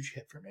 huge, huge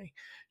hit for me.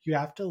 You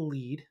have to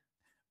lead,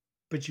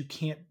 but you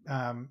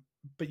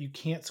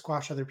can't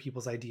squash other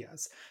people's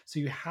ideas. So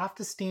you have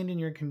to stand in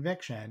your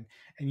conviction,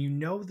 and you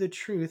know the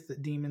truth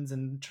that demons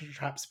and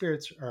trapped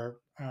spirits are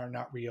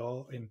not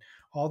real, and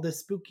all this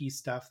spooky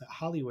stuff that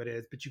Hollywood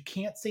is, but you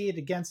can't say it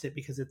against it,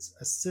 because it's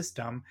a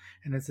system,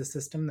 and it's a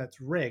system that's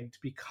rigged,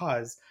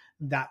 because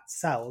that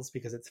sells,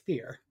 because it's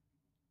fear.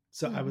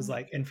 So I was Mm-hmm.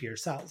 like, and fear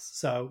sells.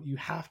 So you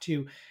have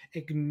to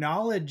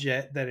acknowledge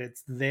it, that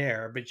it's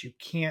there, but you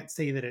can't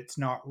say that it's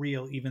not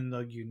real, even though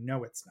you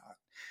know it's not.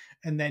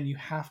 And then you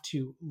have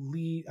to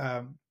lead.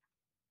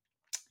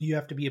 You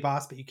have to be a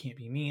boss, but you can't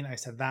be mean. I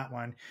said that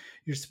one.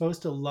 You're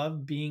supposed to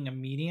love being a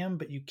medium,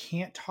 but you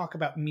can't talk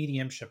about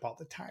mediumship all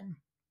the time.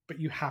 But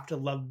you have to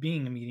love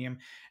being a medium,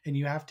 and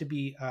you have to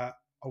be a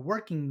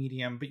working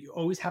medium, but you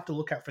always have to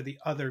look out for the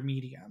other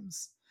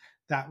mediums.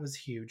 That was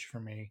huge for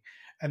me.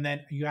 And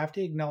then you have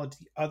to acknowledge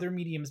the other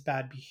medium's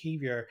bad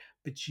behavior,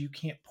 but you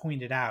can't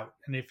point it out.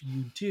 And if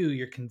you do,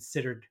 you're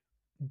considered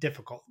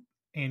difficult,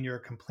 and you're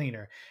a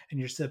complainer, and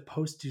you're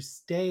supposed to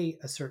stay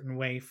a certain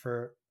way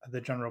for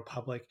the general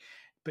public,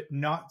 but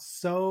not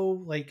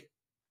so like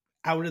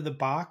out of the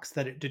box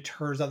that it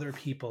deters other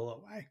people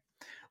away.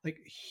 like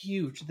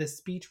huge. The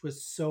speech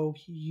was so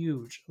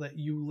huge that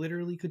you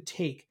literally could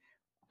take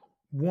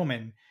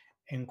woman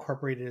and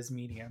incorporate it as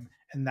medium.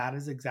 And that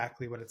is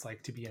exactly what it's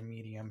like to be a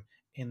medium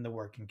in the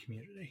working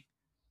community.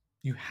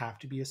 You have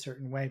to be a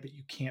certain way, but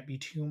you can't be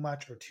too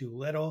much or too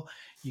little.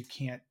 You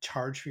can't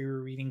charge for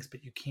your readings,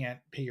 but you can't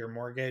pay your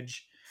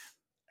mortgage.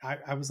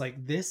 I was like,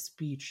 this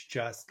speech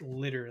just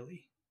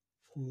literally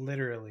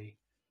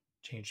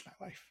changed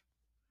my life.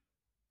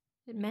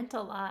 It meant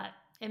a lot.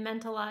 It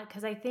meant a lot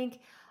because I think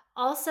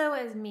also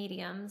as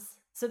mediums,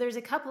 so there's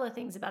a couple of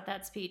things about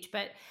that speech,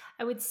 but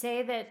I would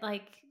say that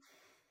like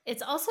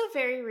it's also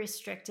very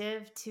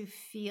restrictive to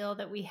feel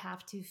that we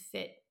have to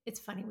fit. It's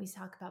funny, we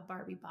talk about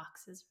Barbie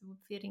boxes,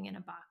 fitting in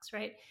a box,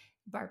 right?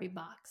 Barbie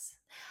box.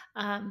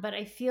 But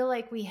I feel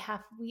like we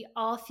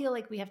all feel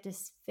like we have to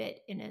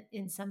fit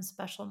in some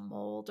special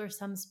mold or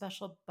some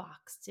special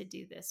box to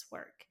do this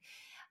work.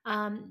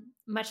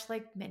 Much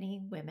like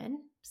many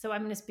women. So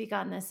I'm going to speak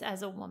on this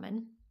as a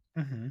woman.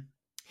 Mm-hmm.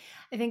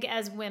 I think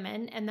as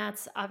women, and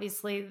that's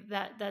obviously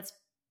that's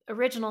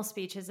original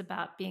speech is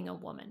about being a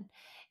woman.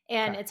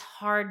 And Correct. it's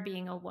hard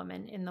being a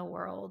woman in the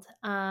world.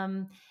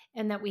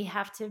 And that we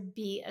have to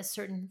be a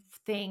certain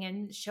thing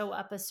and show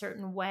up a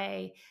certain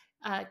way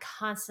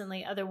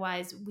constantly.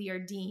 Otherwise, we are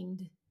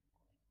deemed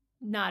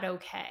not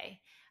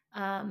okay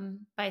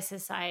by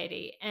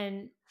society.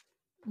 And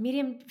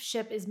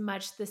mediumship is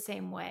much the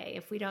same way.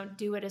 If we don't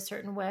do it a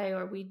certain way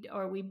or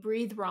we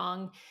breathe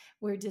wrong,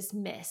 we're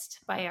dismissed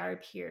by our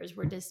peers,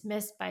 we're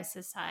dismissed by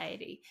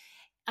society.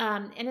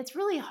 And it's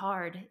really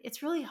hard.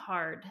 It's really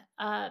hard.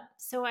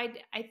 So I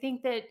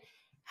think that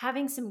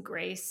having some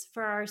grace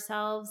for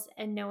ourselves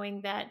and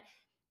knowing that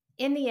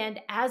in the end,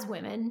 as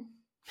women,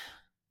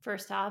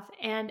 first off,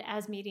 and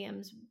as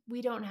mediums,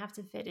 we don't have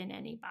to fit in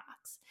any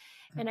box.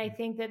 And I Mm-hmm.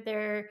 think that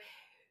there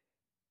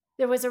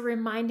was a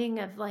reminding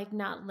of like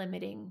not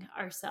limiting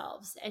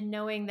ourselves and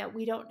knowing that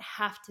we don't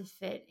have to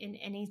fit in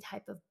any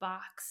type of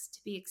box to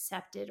be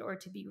accepted or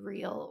to be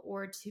real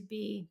or to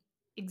be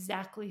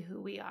exactly who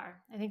we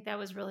are. I think that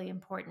was really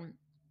important.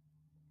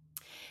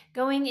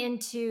 Going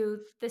into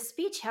the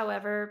speech,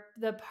 however,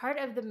 the part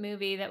of the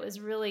movie that was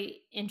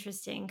really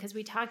interesting, because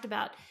we talked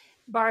about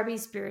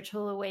Barbie's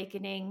spiritual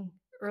awakening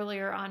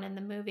earlier on in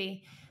the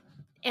movie,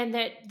 and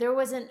that there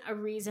wasn't a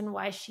reason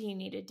why she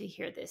needed to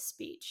hear this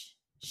speech.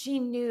 She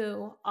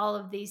knew all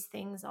of these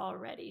things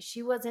already.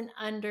 She wasn't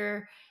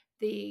under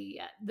the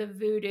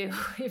voodoo,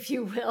 if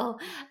you will,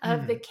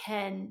 of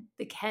Mm-hmm.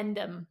 the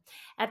Kendom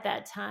at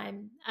that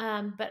time.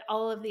 But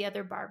all of the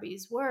other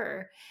Barbies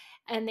were,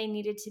 and they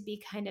needed to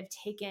be kind of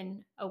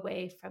taken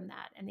away from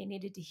that, and they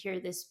needed to hear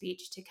this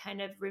speech to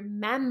kind of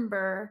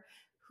remember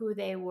who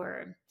they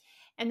were.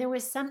 And there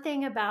was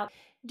something about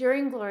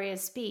during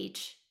Gloria's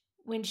speech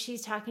when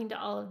she's talking to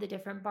all of the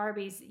different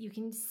Barbies, you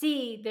can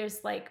see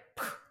there's like,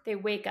 they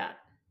wake up.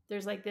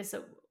 There's like this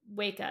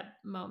wake up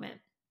moment.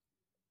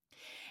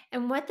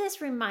 And what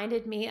this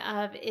reminded me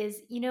of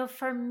is,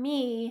 for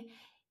me,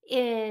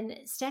 in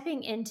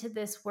stepping into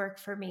this work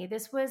for me,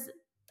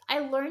 I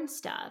learned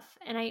stuff,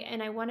 and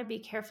I want to be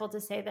careful to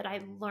say that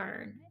I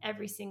learn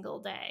every single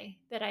day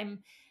that I'm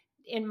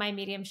in my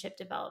mediumship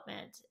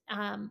development.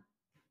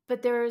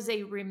 But there is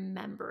a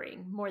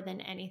remembering more than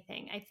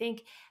anything. I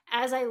think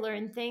as I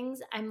learn things,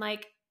 I'm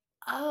like,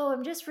 oh,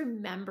 I'm just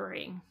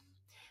remembering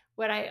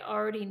what I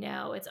already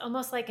know. It's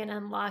almost like an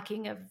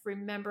unlocking of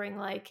remembering,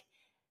 like,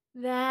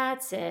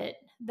 that's it.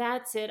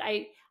 That's it.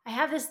 I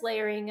have this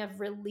layering of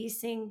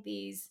releasing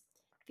these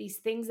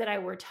things that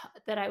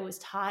that I was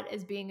taught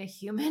as being a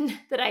human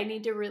that I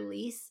need to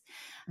release.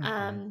 Mm-hmm.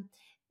 Um,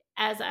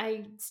 as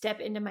I step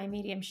into my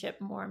mediumship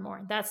more and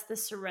more. That's the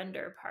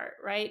surrender part,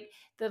 right?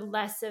 The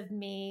less of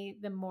me,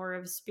 the more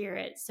of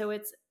spirit. So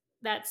it's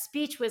that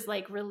speech was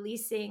like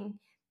releasing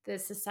the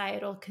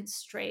societal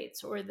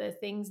constraints or the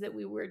things that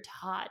we were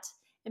taught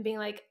and being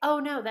like, oh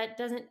no, that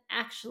doesn't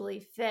actually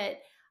fit.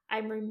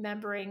 I'm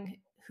remembering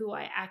who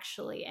I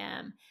actually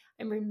am.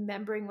 I'm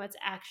remembering what's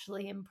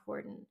actually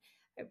important.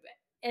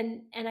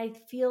 And I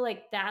feel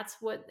like that's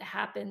what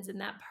happens in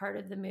that part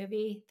of the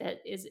movie that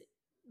is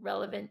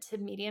relevant to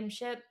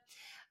mediumship.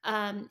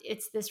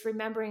 It's this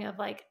remembering of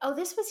like, oh,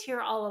 this was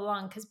here all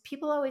along. Because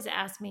people always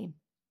ask me,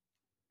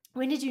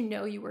 when did you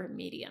know you were a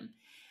medium?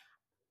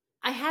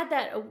 I had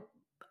that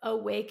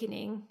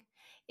awakening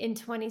in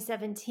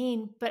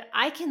 2017, but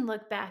I can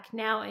look back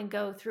now and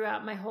go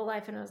throughout my whole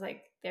life and I was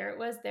like, there it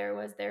was, there it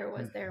was, there it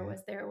was, there it Mm-hmm.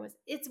 was, there it was.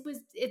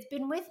 It's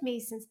been with me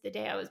since the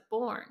day I was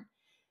born,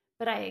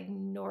 but I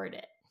ignored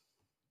it.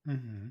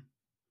 Mm-hmm.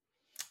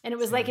 And it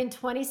was like Same. in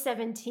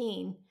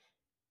 2017,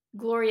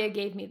 Gloria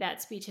gave me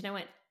that speech and I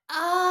went,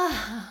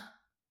 ah,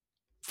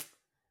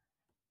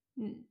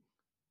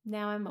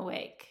 now I'm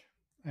awake.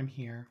 I'm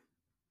here.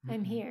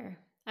 I'm Mm-hmm. here.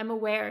 I'm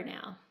aware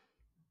now.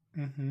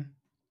 Mm-hmm.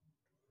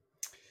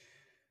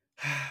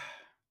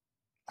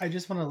 I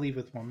just want to leave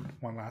with one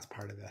last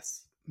part of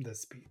this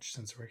speech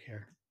since we're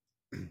here.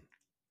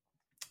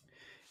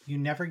 You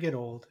never get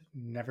old,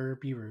 never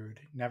be rude,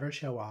 never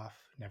show off,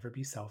 never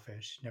be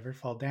selfish, never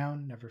fall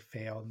down, never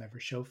fail, never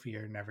show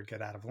fear, never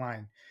get out of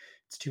line.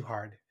 It's too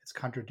hard. It's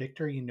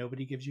contradictory, and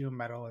nobody gives you a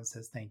medal and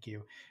says thank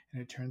you.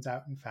 And it turns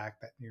out, in fact,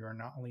 that you are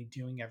not only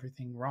doing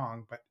everything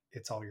wrong, but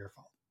it's all your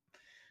fault.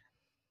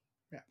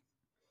 Yeah.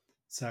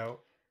 So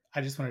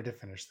I just wanted to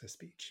finish this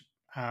speech.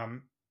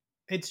 Um,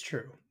 it's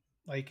true.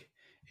 Like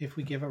if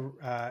we give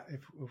a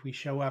if we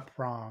show up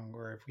wrong,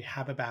 or if we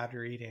have a bad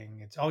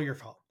reading, it's all your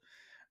fault.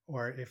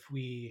 Or if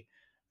we,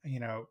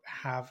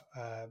 have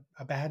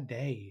a bad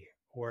day,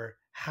 or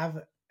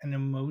have an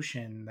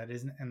emotion that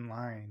isn't in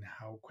line,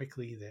 how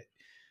quickly that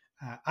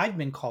I've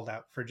been called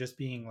out for just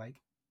being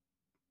like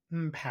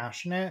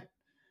passionate.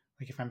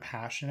 Like if I'm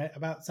passionate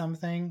about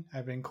something,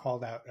 I've been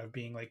called out of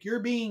being like, you're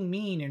being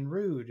mean and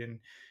rude and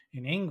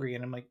angry.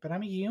 And I'm like, but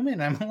I'm a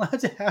human. I'm allowed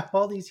to have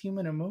all these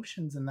human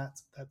emotions, and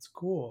that's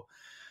cool.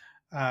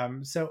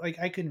 So like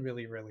I can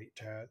really relate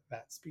to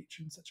that speech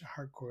in such a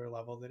hardcore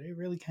level that it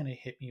really kind of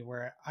hit me,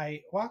 where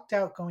I walked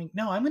out going,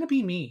 no, I'm gonna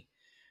be me.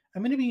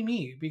 I'm going to be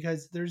me,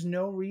 because there's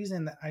no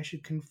reason that I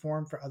should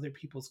conform for other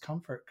people's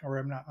comfort, or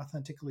I'm not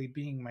authentically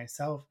being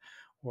myself,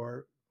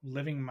 or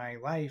living my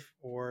life,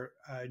 or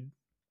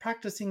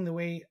practicing the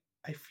way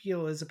I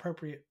feel is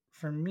appropriate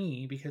for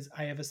me, because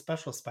I have a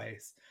special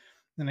spice.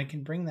 Then I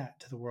can bring that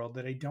to the world,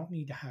 that I don't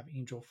need to have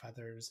angel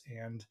feathers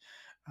and,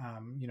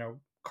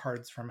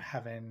 cards from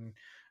heaven,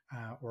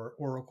 or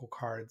oracle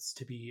cards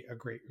to be a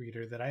great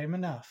reader, that I am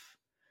enough,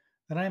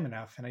 and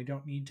I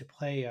don't need to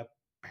play a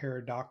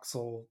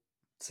paradoxal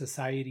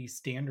society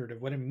standard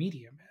of what a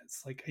medium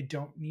is. Like, I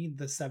don't need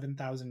the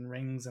 7,000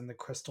 rings and the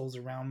crystals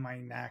around my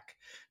neck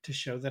to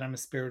show that I'm a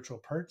spiritual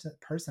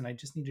person. I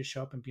just need to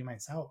show up and be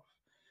myself.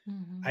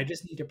 Mm-hmm. I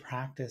just need to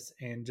practice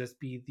and just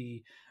be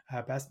the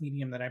best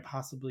medium that I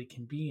possibly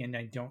can be. And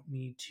I don't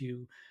need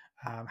to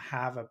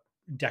have a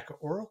deck of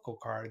oracle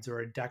cards,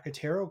 or a deck of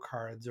tarot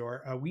cards,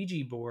 or a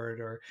Ouija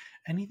board, or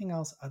anything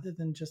else other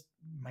than just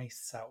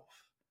myself,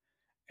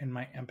 and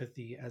my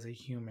empathy as a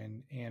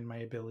human, and my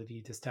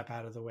ability to step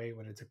out of the way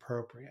when it's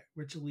appropriate,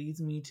 which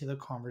leads me to the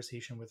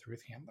conversation with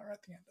Ruth Handler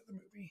at the end of the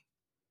movie.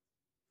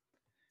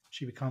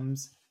 She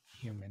becomes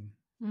human.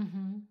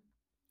 Mm-hmm.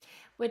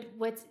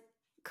 What's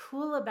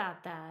cool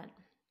about that,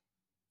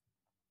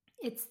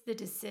 it's the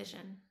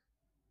decision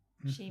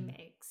she Mm-hmm.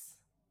 makes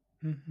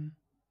Mm-hmm.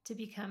 to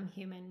become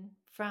human,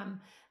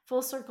 from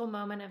full circle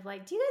moment of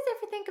like, do you guys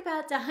ever think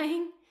about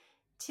dying,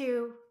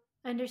 to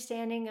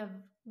understanding of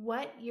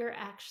what you're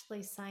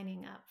actually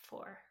signing up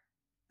for.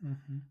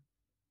 Mm-hmm.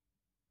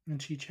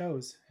 And she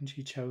chose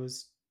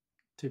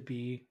to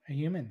be a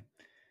human,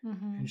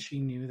 Mm-hmm. and she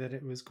knew that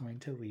it was going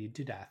to lead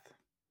to death,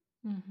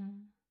 Mm-hmm.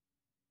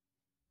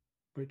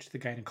 which the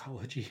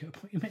gynecology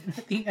appointment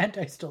at the end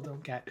I still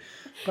don't get.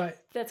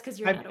 But That's because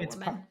you're not a it's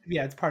woman.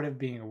 it's part of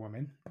being a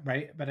woman,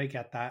 right? But I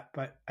get that.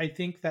 But I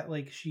think that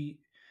like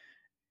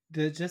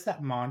just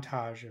that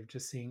montage of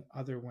just seeing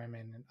other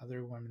women and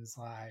other women's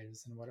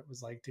lives, and what it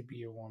was like to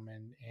be a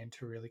woman, and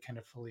to really kind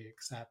of fully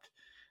accept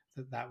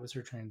that that was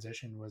her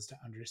transition, was to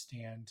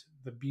understand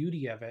the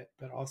beauty of it,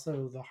 but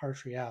also the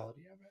harsh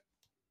reality of it.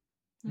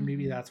 And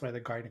maybe Mm-hmm. that's why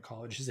the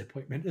gynecologist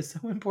appointment is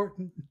so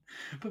important.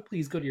 But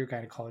please go to your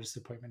gynecologist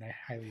appointment. I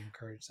highly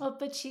encourage that. Well,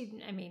 but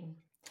I mean,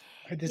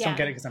 I just don't yeah.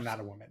 get it because I'm not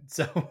a woman.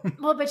 So,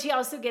 Well, but she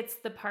also gets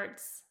the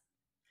parts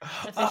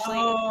officially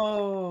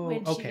oh,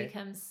 when she okay.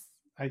 becomes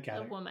I get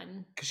a it.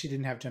 woman. Because she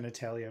didn't have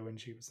genitalia when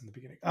she was in the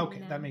beginning. Okay,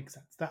 that No. makes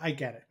sense. I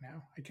get it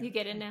now. You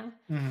get it now?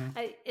 Mm-hmm.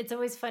 It's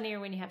always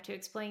funnier when you have to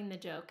explain the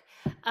joke.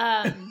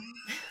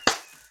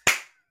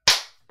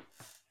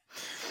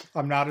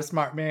 I'm not a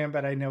smart man,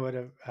 but I know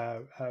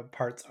what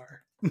parts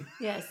are.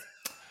 Yes.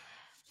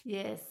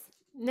 Yes.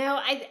 No,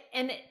 I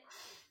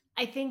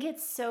think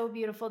it's so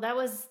beautiful. That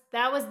was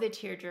the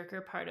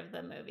tearjerker part of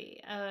the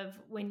movie, of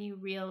when you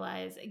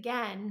realize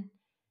again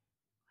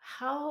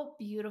how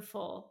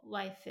beautiful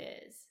life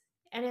is.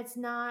 And it's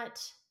not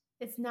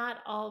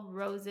all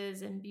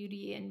roses and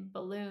beauty and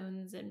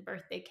balloons and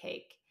birthday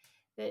cake.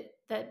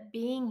 That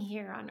being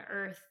here on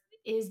earth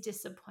is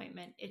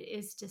disappointment, it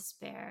is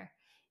despair,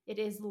 it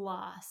is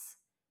loss,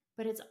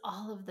 but it's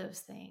all of those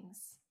things.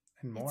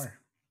 And It's more.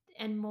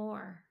 and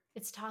more.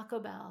 It's Taco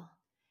Bell.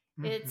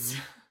 It's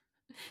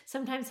Mm-hmm.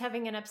 sometimes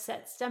having an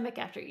upset stomach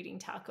after eating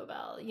Taco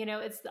Bell.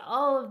 It's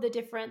all of the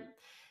different.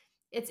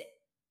 It's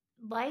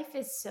life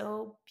is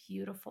so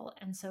beautiful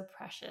and so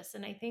precious,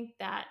 and I think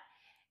that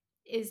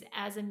is,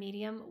 as a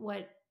medium,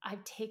 what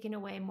I've taken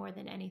away more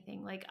than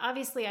anything. Like,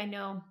 obviously, I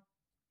know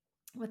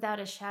without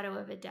a shadow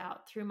of a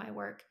doubt through my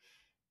work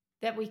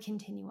that we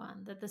continue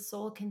on, that the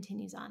soul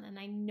continues on, and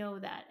I know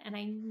that,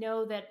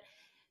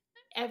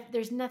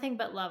 there's nothing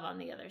but love on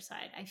the other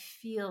side. I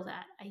feel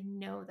that. I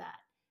know that.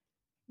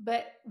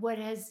 But what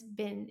has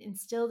been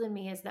instilled in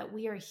me is that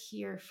we are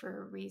here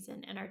for a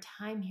reason, and our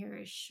time here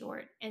is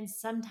short. And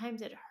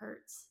sometimes it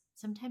hurts.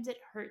 Sometimes it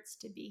hurts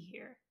to be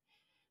here.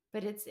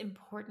 But it's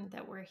important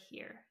that we're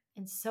here,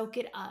 and soak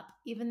it up.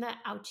 Even the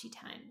ouchy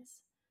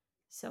times,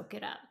 soak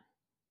it up,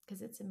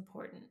 because it's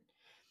important.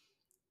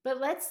 But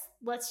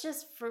let's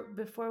just,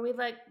 before we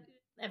let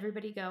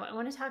everybody go, I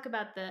want to talk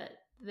about the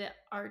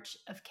arch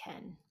of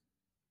Ken,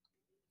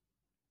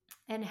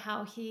 and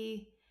how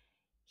he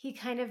he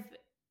kind of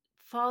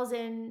falls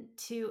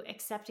into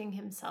accepting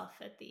himself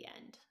at the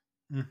end.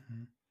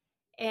 Mm-hmm.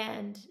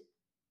 And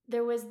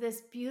there was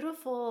this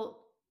beautiful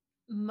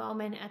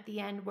moment at the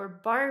end where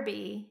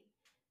Barbie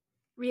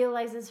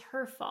realizes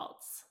her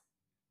faults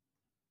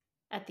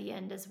at the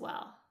end as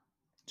well.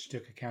 She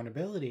took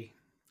accountability.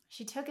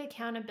 She took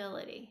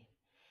accountability.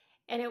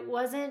 And it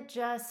wasn't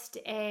just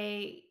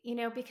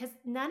because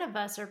none of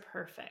us are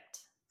perfect,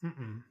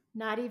 Mm-mm.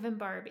 not even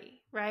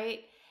Barbie,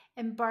 right?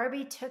 And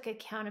Barbie took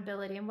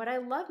accountability. And what I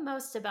love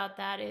most about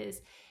that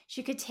is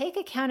she could take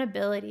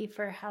accountability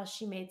for how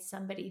she made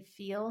somebody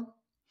feel,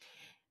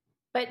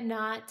 but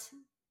not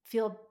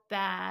feel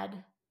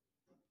bad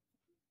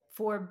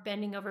for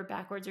bending over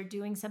backwards or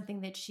doing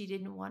something that she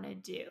didn't want to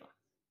do.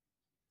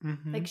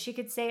 Mm-hmm. Like she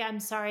could say, I'm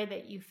sorry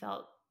that you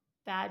felt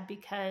bad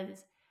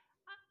because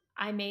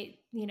I made,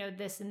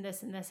 this and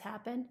this and this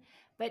happen,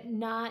 but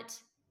not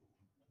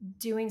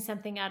doing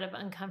something out of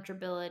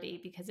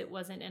uncomfortability because it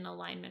wasn't in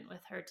alignment with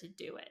her to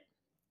do it.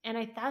 And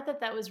I thought that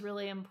that was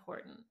really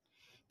important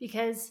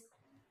because,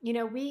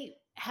 we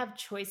have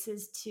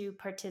choices to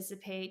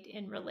participate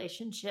in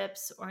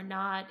relationships or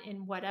not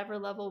in whatever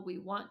level we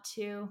want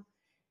to.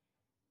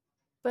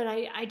 But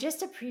I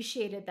just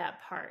appreciated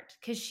that part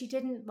because she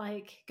didn't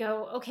like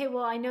go, okay,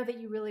 well, I know that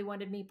you really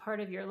wanted me part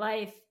of your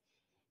life.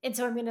 And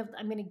so I'm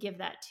gonna give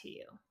that to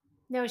you.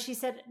 No, she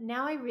said,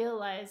 now I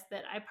realize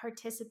that I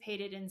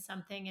participated in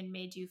something and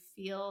made you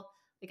feel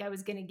like I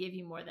was gonna give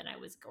you more than I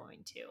was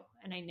going to.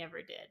 And I never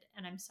did.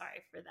 And I'm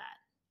sorry for that.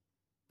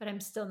 But I'm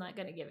still not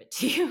gonna give it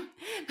to you.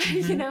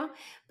 you Mm-hmm. know?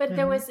 But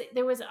there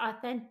Mm-hmm. was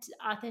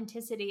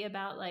authenticity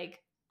about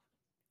like,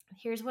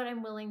 here's what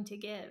I'm willing to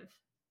give.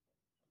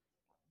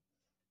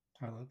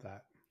 I love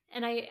that.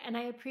 And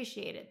I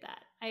appreciated that.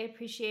 I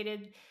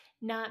appreciated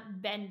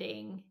not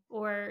bending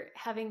or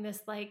having this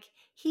like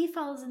he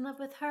falls in love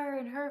with her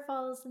and her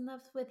falls in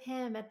love with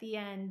him at the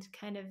end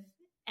kind of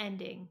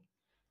ending.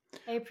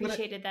 I What I,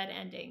 appreciated that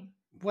ending.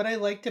 what I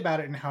liked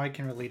about it and how I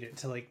can relate it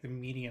to like the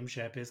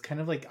mediumship is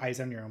kind of like eyes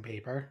on your own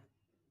paper,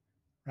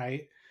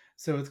 right?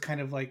 So it's kind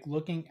of like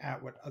looking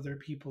at what other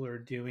people are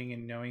doing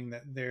and knowing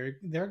that they're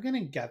going to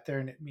get there,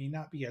 and it may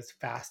not be as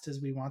fast as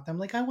we want them.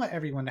 Like I want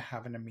everyone to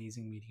have an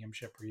amazing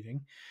mediumship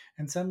reading,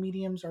 and some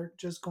mediums are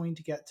just going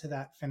to get to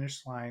that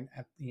finish line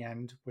at the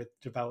end with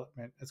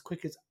development as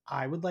quick as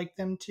I would like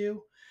them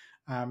to,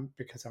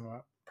 because I'm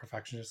a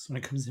perfectionist when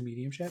it comes to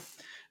mediumship.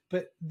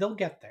 But they'll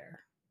get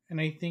there,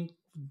 and I think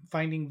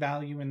finding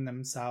value in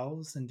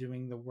themselves and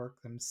doing the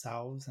work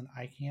themselves, and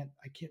I can't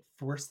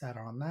force that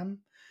on them,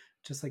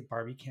 just like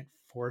Barbie can't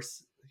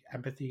force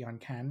empathy on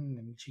Ken,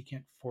 and she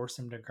can't force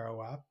him to grow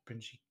up,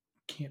 and she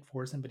can't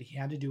force him, but he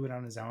had to do it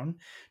on his own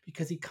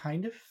because he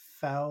kind of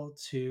fell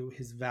to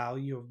his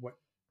value of what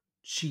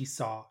she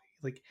saw,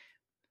 like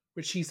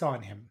what she saw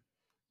in him,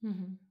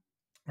 Mm-hmm.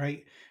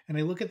 right? And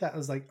I look at that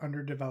as like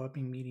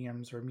underdeveloping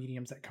mediums or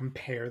mediums that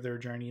compare their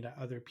journey to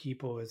other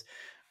people. Is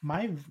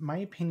my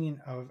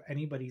opinion of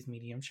anybody's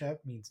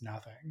mediumship means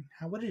nothing.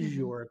 What is Mm-hmm.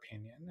 your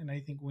opinion? And I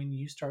think when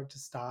you start to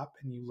stop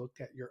and you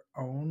looked at your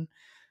own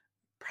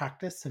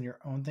practice and your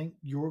own thing,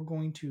 you're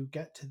going to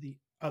get to the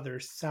other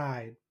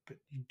side, but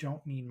you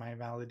don't need my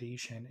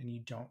validation and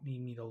you don't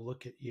need me to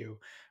look at you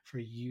for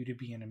you to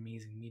be an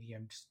amazing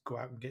medium. Just go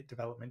out and get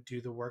development,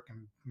 do the work,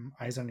 and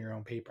eyes on your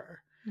own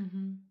paper.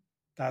 Mm-hmm.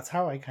 That's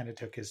how I kind of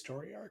took his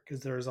story arc,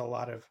 because there's a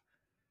lot of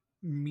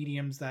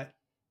mediums that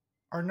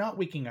are not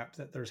waking up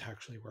that there's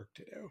actually work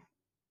to do.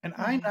 And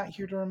I'm Mm-hmm. not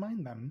here to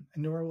remind them,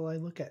 and nor will I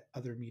look at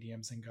other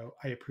mediums and go,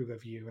 I approve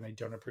of you and I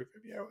don't approve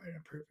of you. I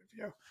approve of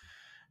you,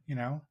 you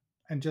know?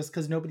 And just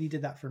because nobody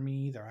did that for me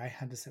either, I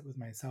had to sit with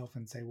myself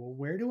and say, well,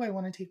 where do I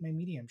want to take my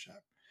mediumship?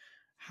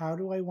 How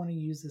do I want to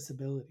use this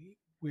ability?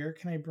 Where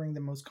can I bring the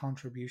most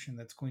contribution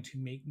that's going to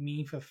make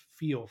me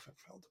feel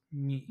fulfilled?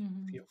 Me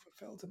Mm-hmm. feel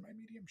fulfilled in my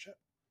mediumship.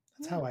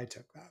 That's Yeah. how I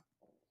took that.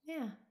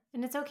 Yeah.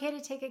 And it's okay to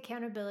take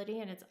accountability,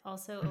 and it's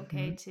also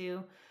okay Mm-hmm.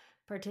 to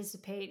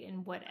participate in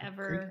Agree.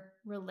 whatever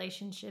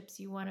relationships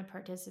you want to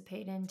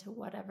participate in to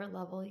whatever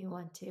level you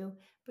want to,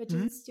 but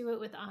Mm-hmm. just do it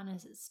with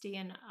honesty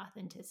and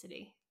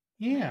authenticity.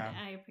 And Yeah.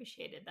 I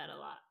appreciated that a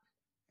lot.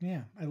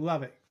 Yeah. I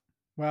love it.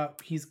 Well,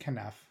 he's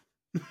Knuff.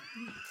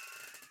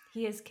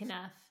 He is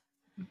Knuff.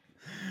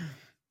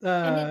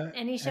 uh,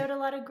 And he I showed a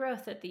lot of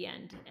growth at the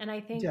end. And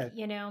I think, did.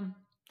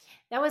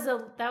 that was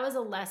a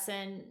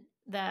lesson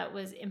that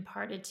was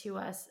imparted to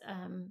us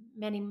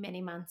many,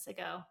 many months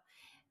ago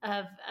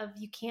of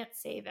you can't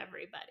save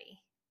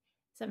everybody.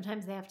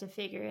 Sometimes they have to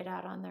figure it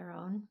out on their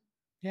own.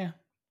 Yeah.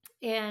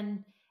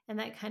 And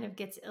that kind of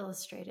gets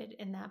illustrated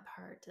in that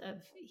part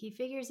of he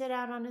figures it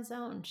out on his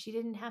own. She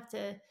didn't have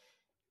to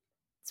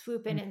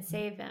swoop in and Mm-hmm.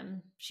 save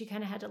him. She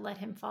kind of had to let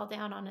him fall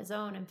down on his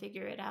own and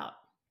figure it out.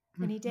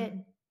 And he Mm-hmm.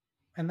 did.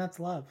 And that's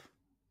love.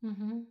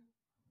 Mm-hmm.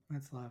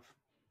 That's love.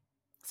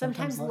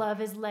 Sometimes Sometimes love.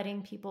 love is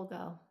letting people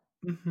go.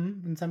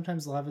 Mm-hmm. And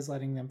sometimes love is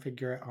letting them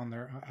figure it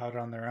out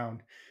on their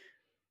own.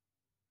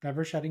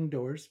 Never shutting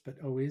doors, but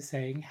always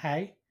saying,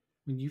 "Hey,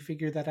 when you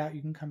figure that out,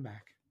 you can come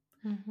back."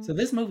 Mm-hmm. So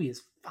this movie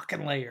is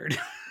fucking layered.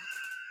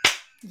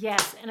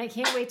 Yes, and I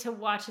can't wait to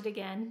watch it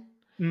again.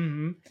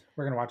 Mm-hmm.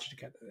 We're gonna watch it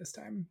together this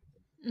time.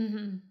 Mm-hmm.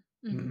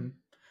 Mm-hmm. Mm-hmm.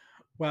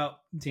 Well,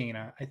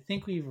 Dana, I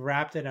think we've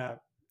wrapped it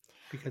up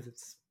because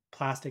it's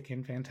plastic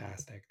and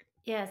fantastic.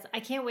 Yes, I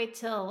can't wait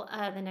till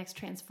the next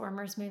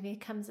Transformers movie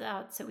comes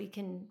out so we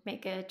can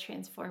make a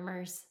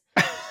Transformers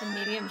and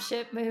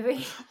mediumship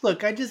movie.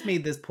 Look, I just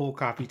made this pool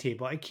coffee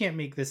table. I can't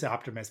make this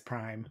Optimus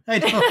Prime. I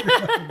don't know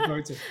if I'm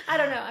going to. I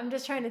don't know. I'm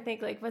just trying to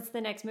think like what's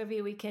the next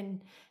movie we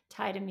can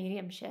tie to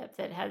mediumship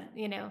that has,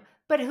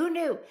 but who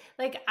knew?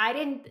 Like I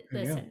didn't Who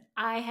knew? listen.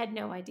 I had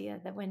no idea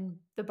that when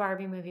the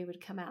Barbie movie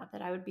would come out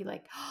that I would be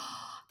like,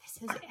 "Oh, this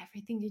has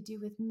everything to do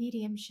with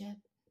mediumship."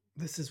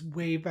 This is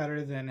way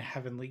better than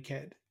Heavenly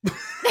Kid.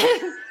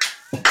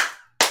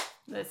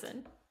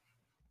 Listen.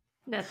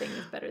 Nothing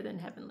is better than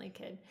Heavenly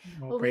Kid.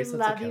 Well, Well, we bracelets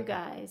will love you kill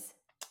guys.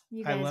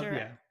 You I guys love are,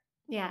 you.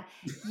 yeah,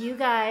 you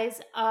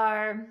guys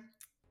are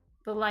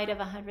the light of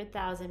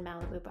 100,000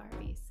 Malibu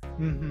Barbies.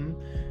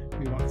 Mm-hmm.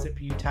 We won't zip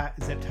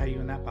tie you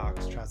in that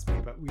box, trust me.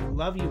 But we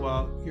love you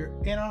all. You're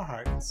in our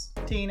hearts.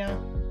 Tina,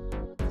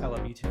 I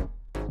love you too.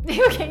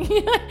 Okay.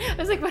 I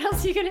was like, what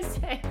else are you going to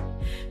say?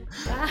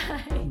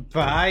 Bye.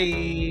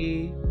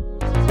 Bye.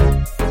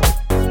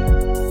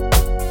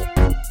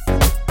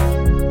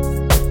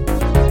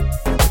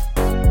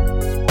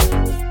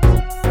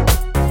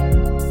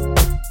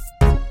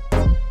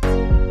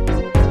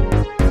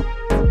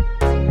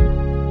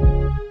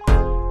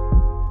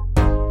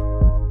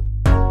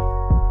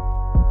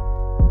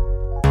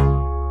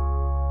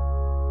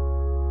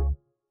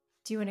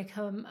 Do you want to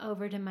come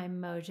over to my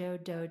Mojo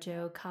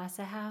Dojo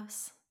Casa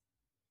house?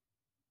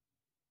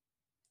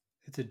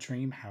 It's a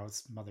dream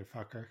house,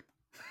 motherfucker.